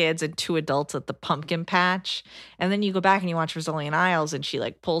 6 kids and 2 adults at the pumpkin patch. And then you go back and you watch Rizzoli and Isles and she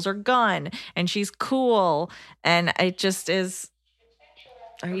like pulls her gun and she's cool. And it just is.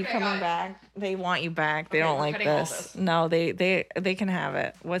 Are you coming back? They want you back. They don't like this. No, they can have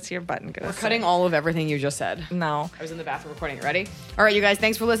it. What's your button gonna We're say? cutting all of everything you just said. No. I was in the bathroom recording it. Ready? All right, you guys,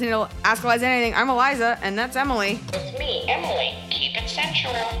 thanks for listening to Ask Eliza Anything. I'm Eliza, and that's Emily. It's me, Emily. Keep it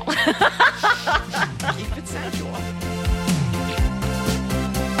sensual. Keep it sensual.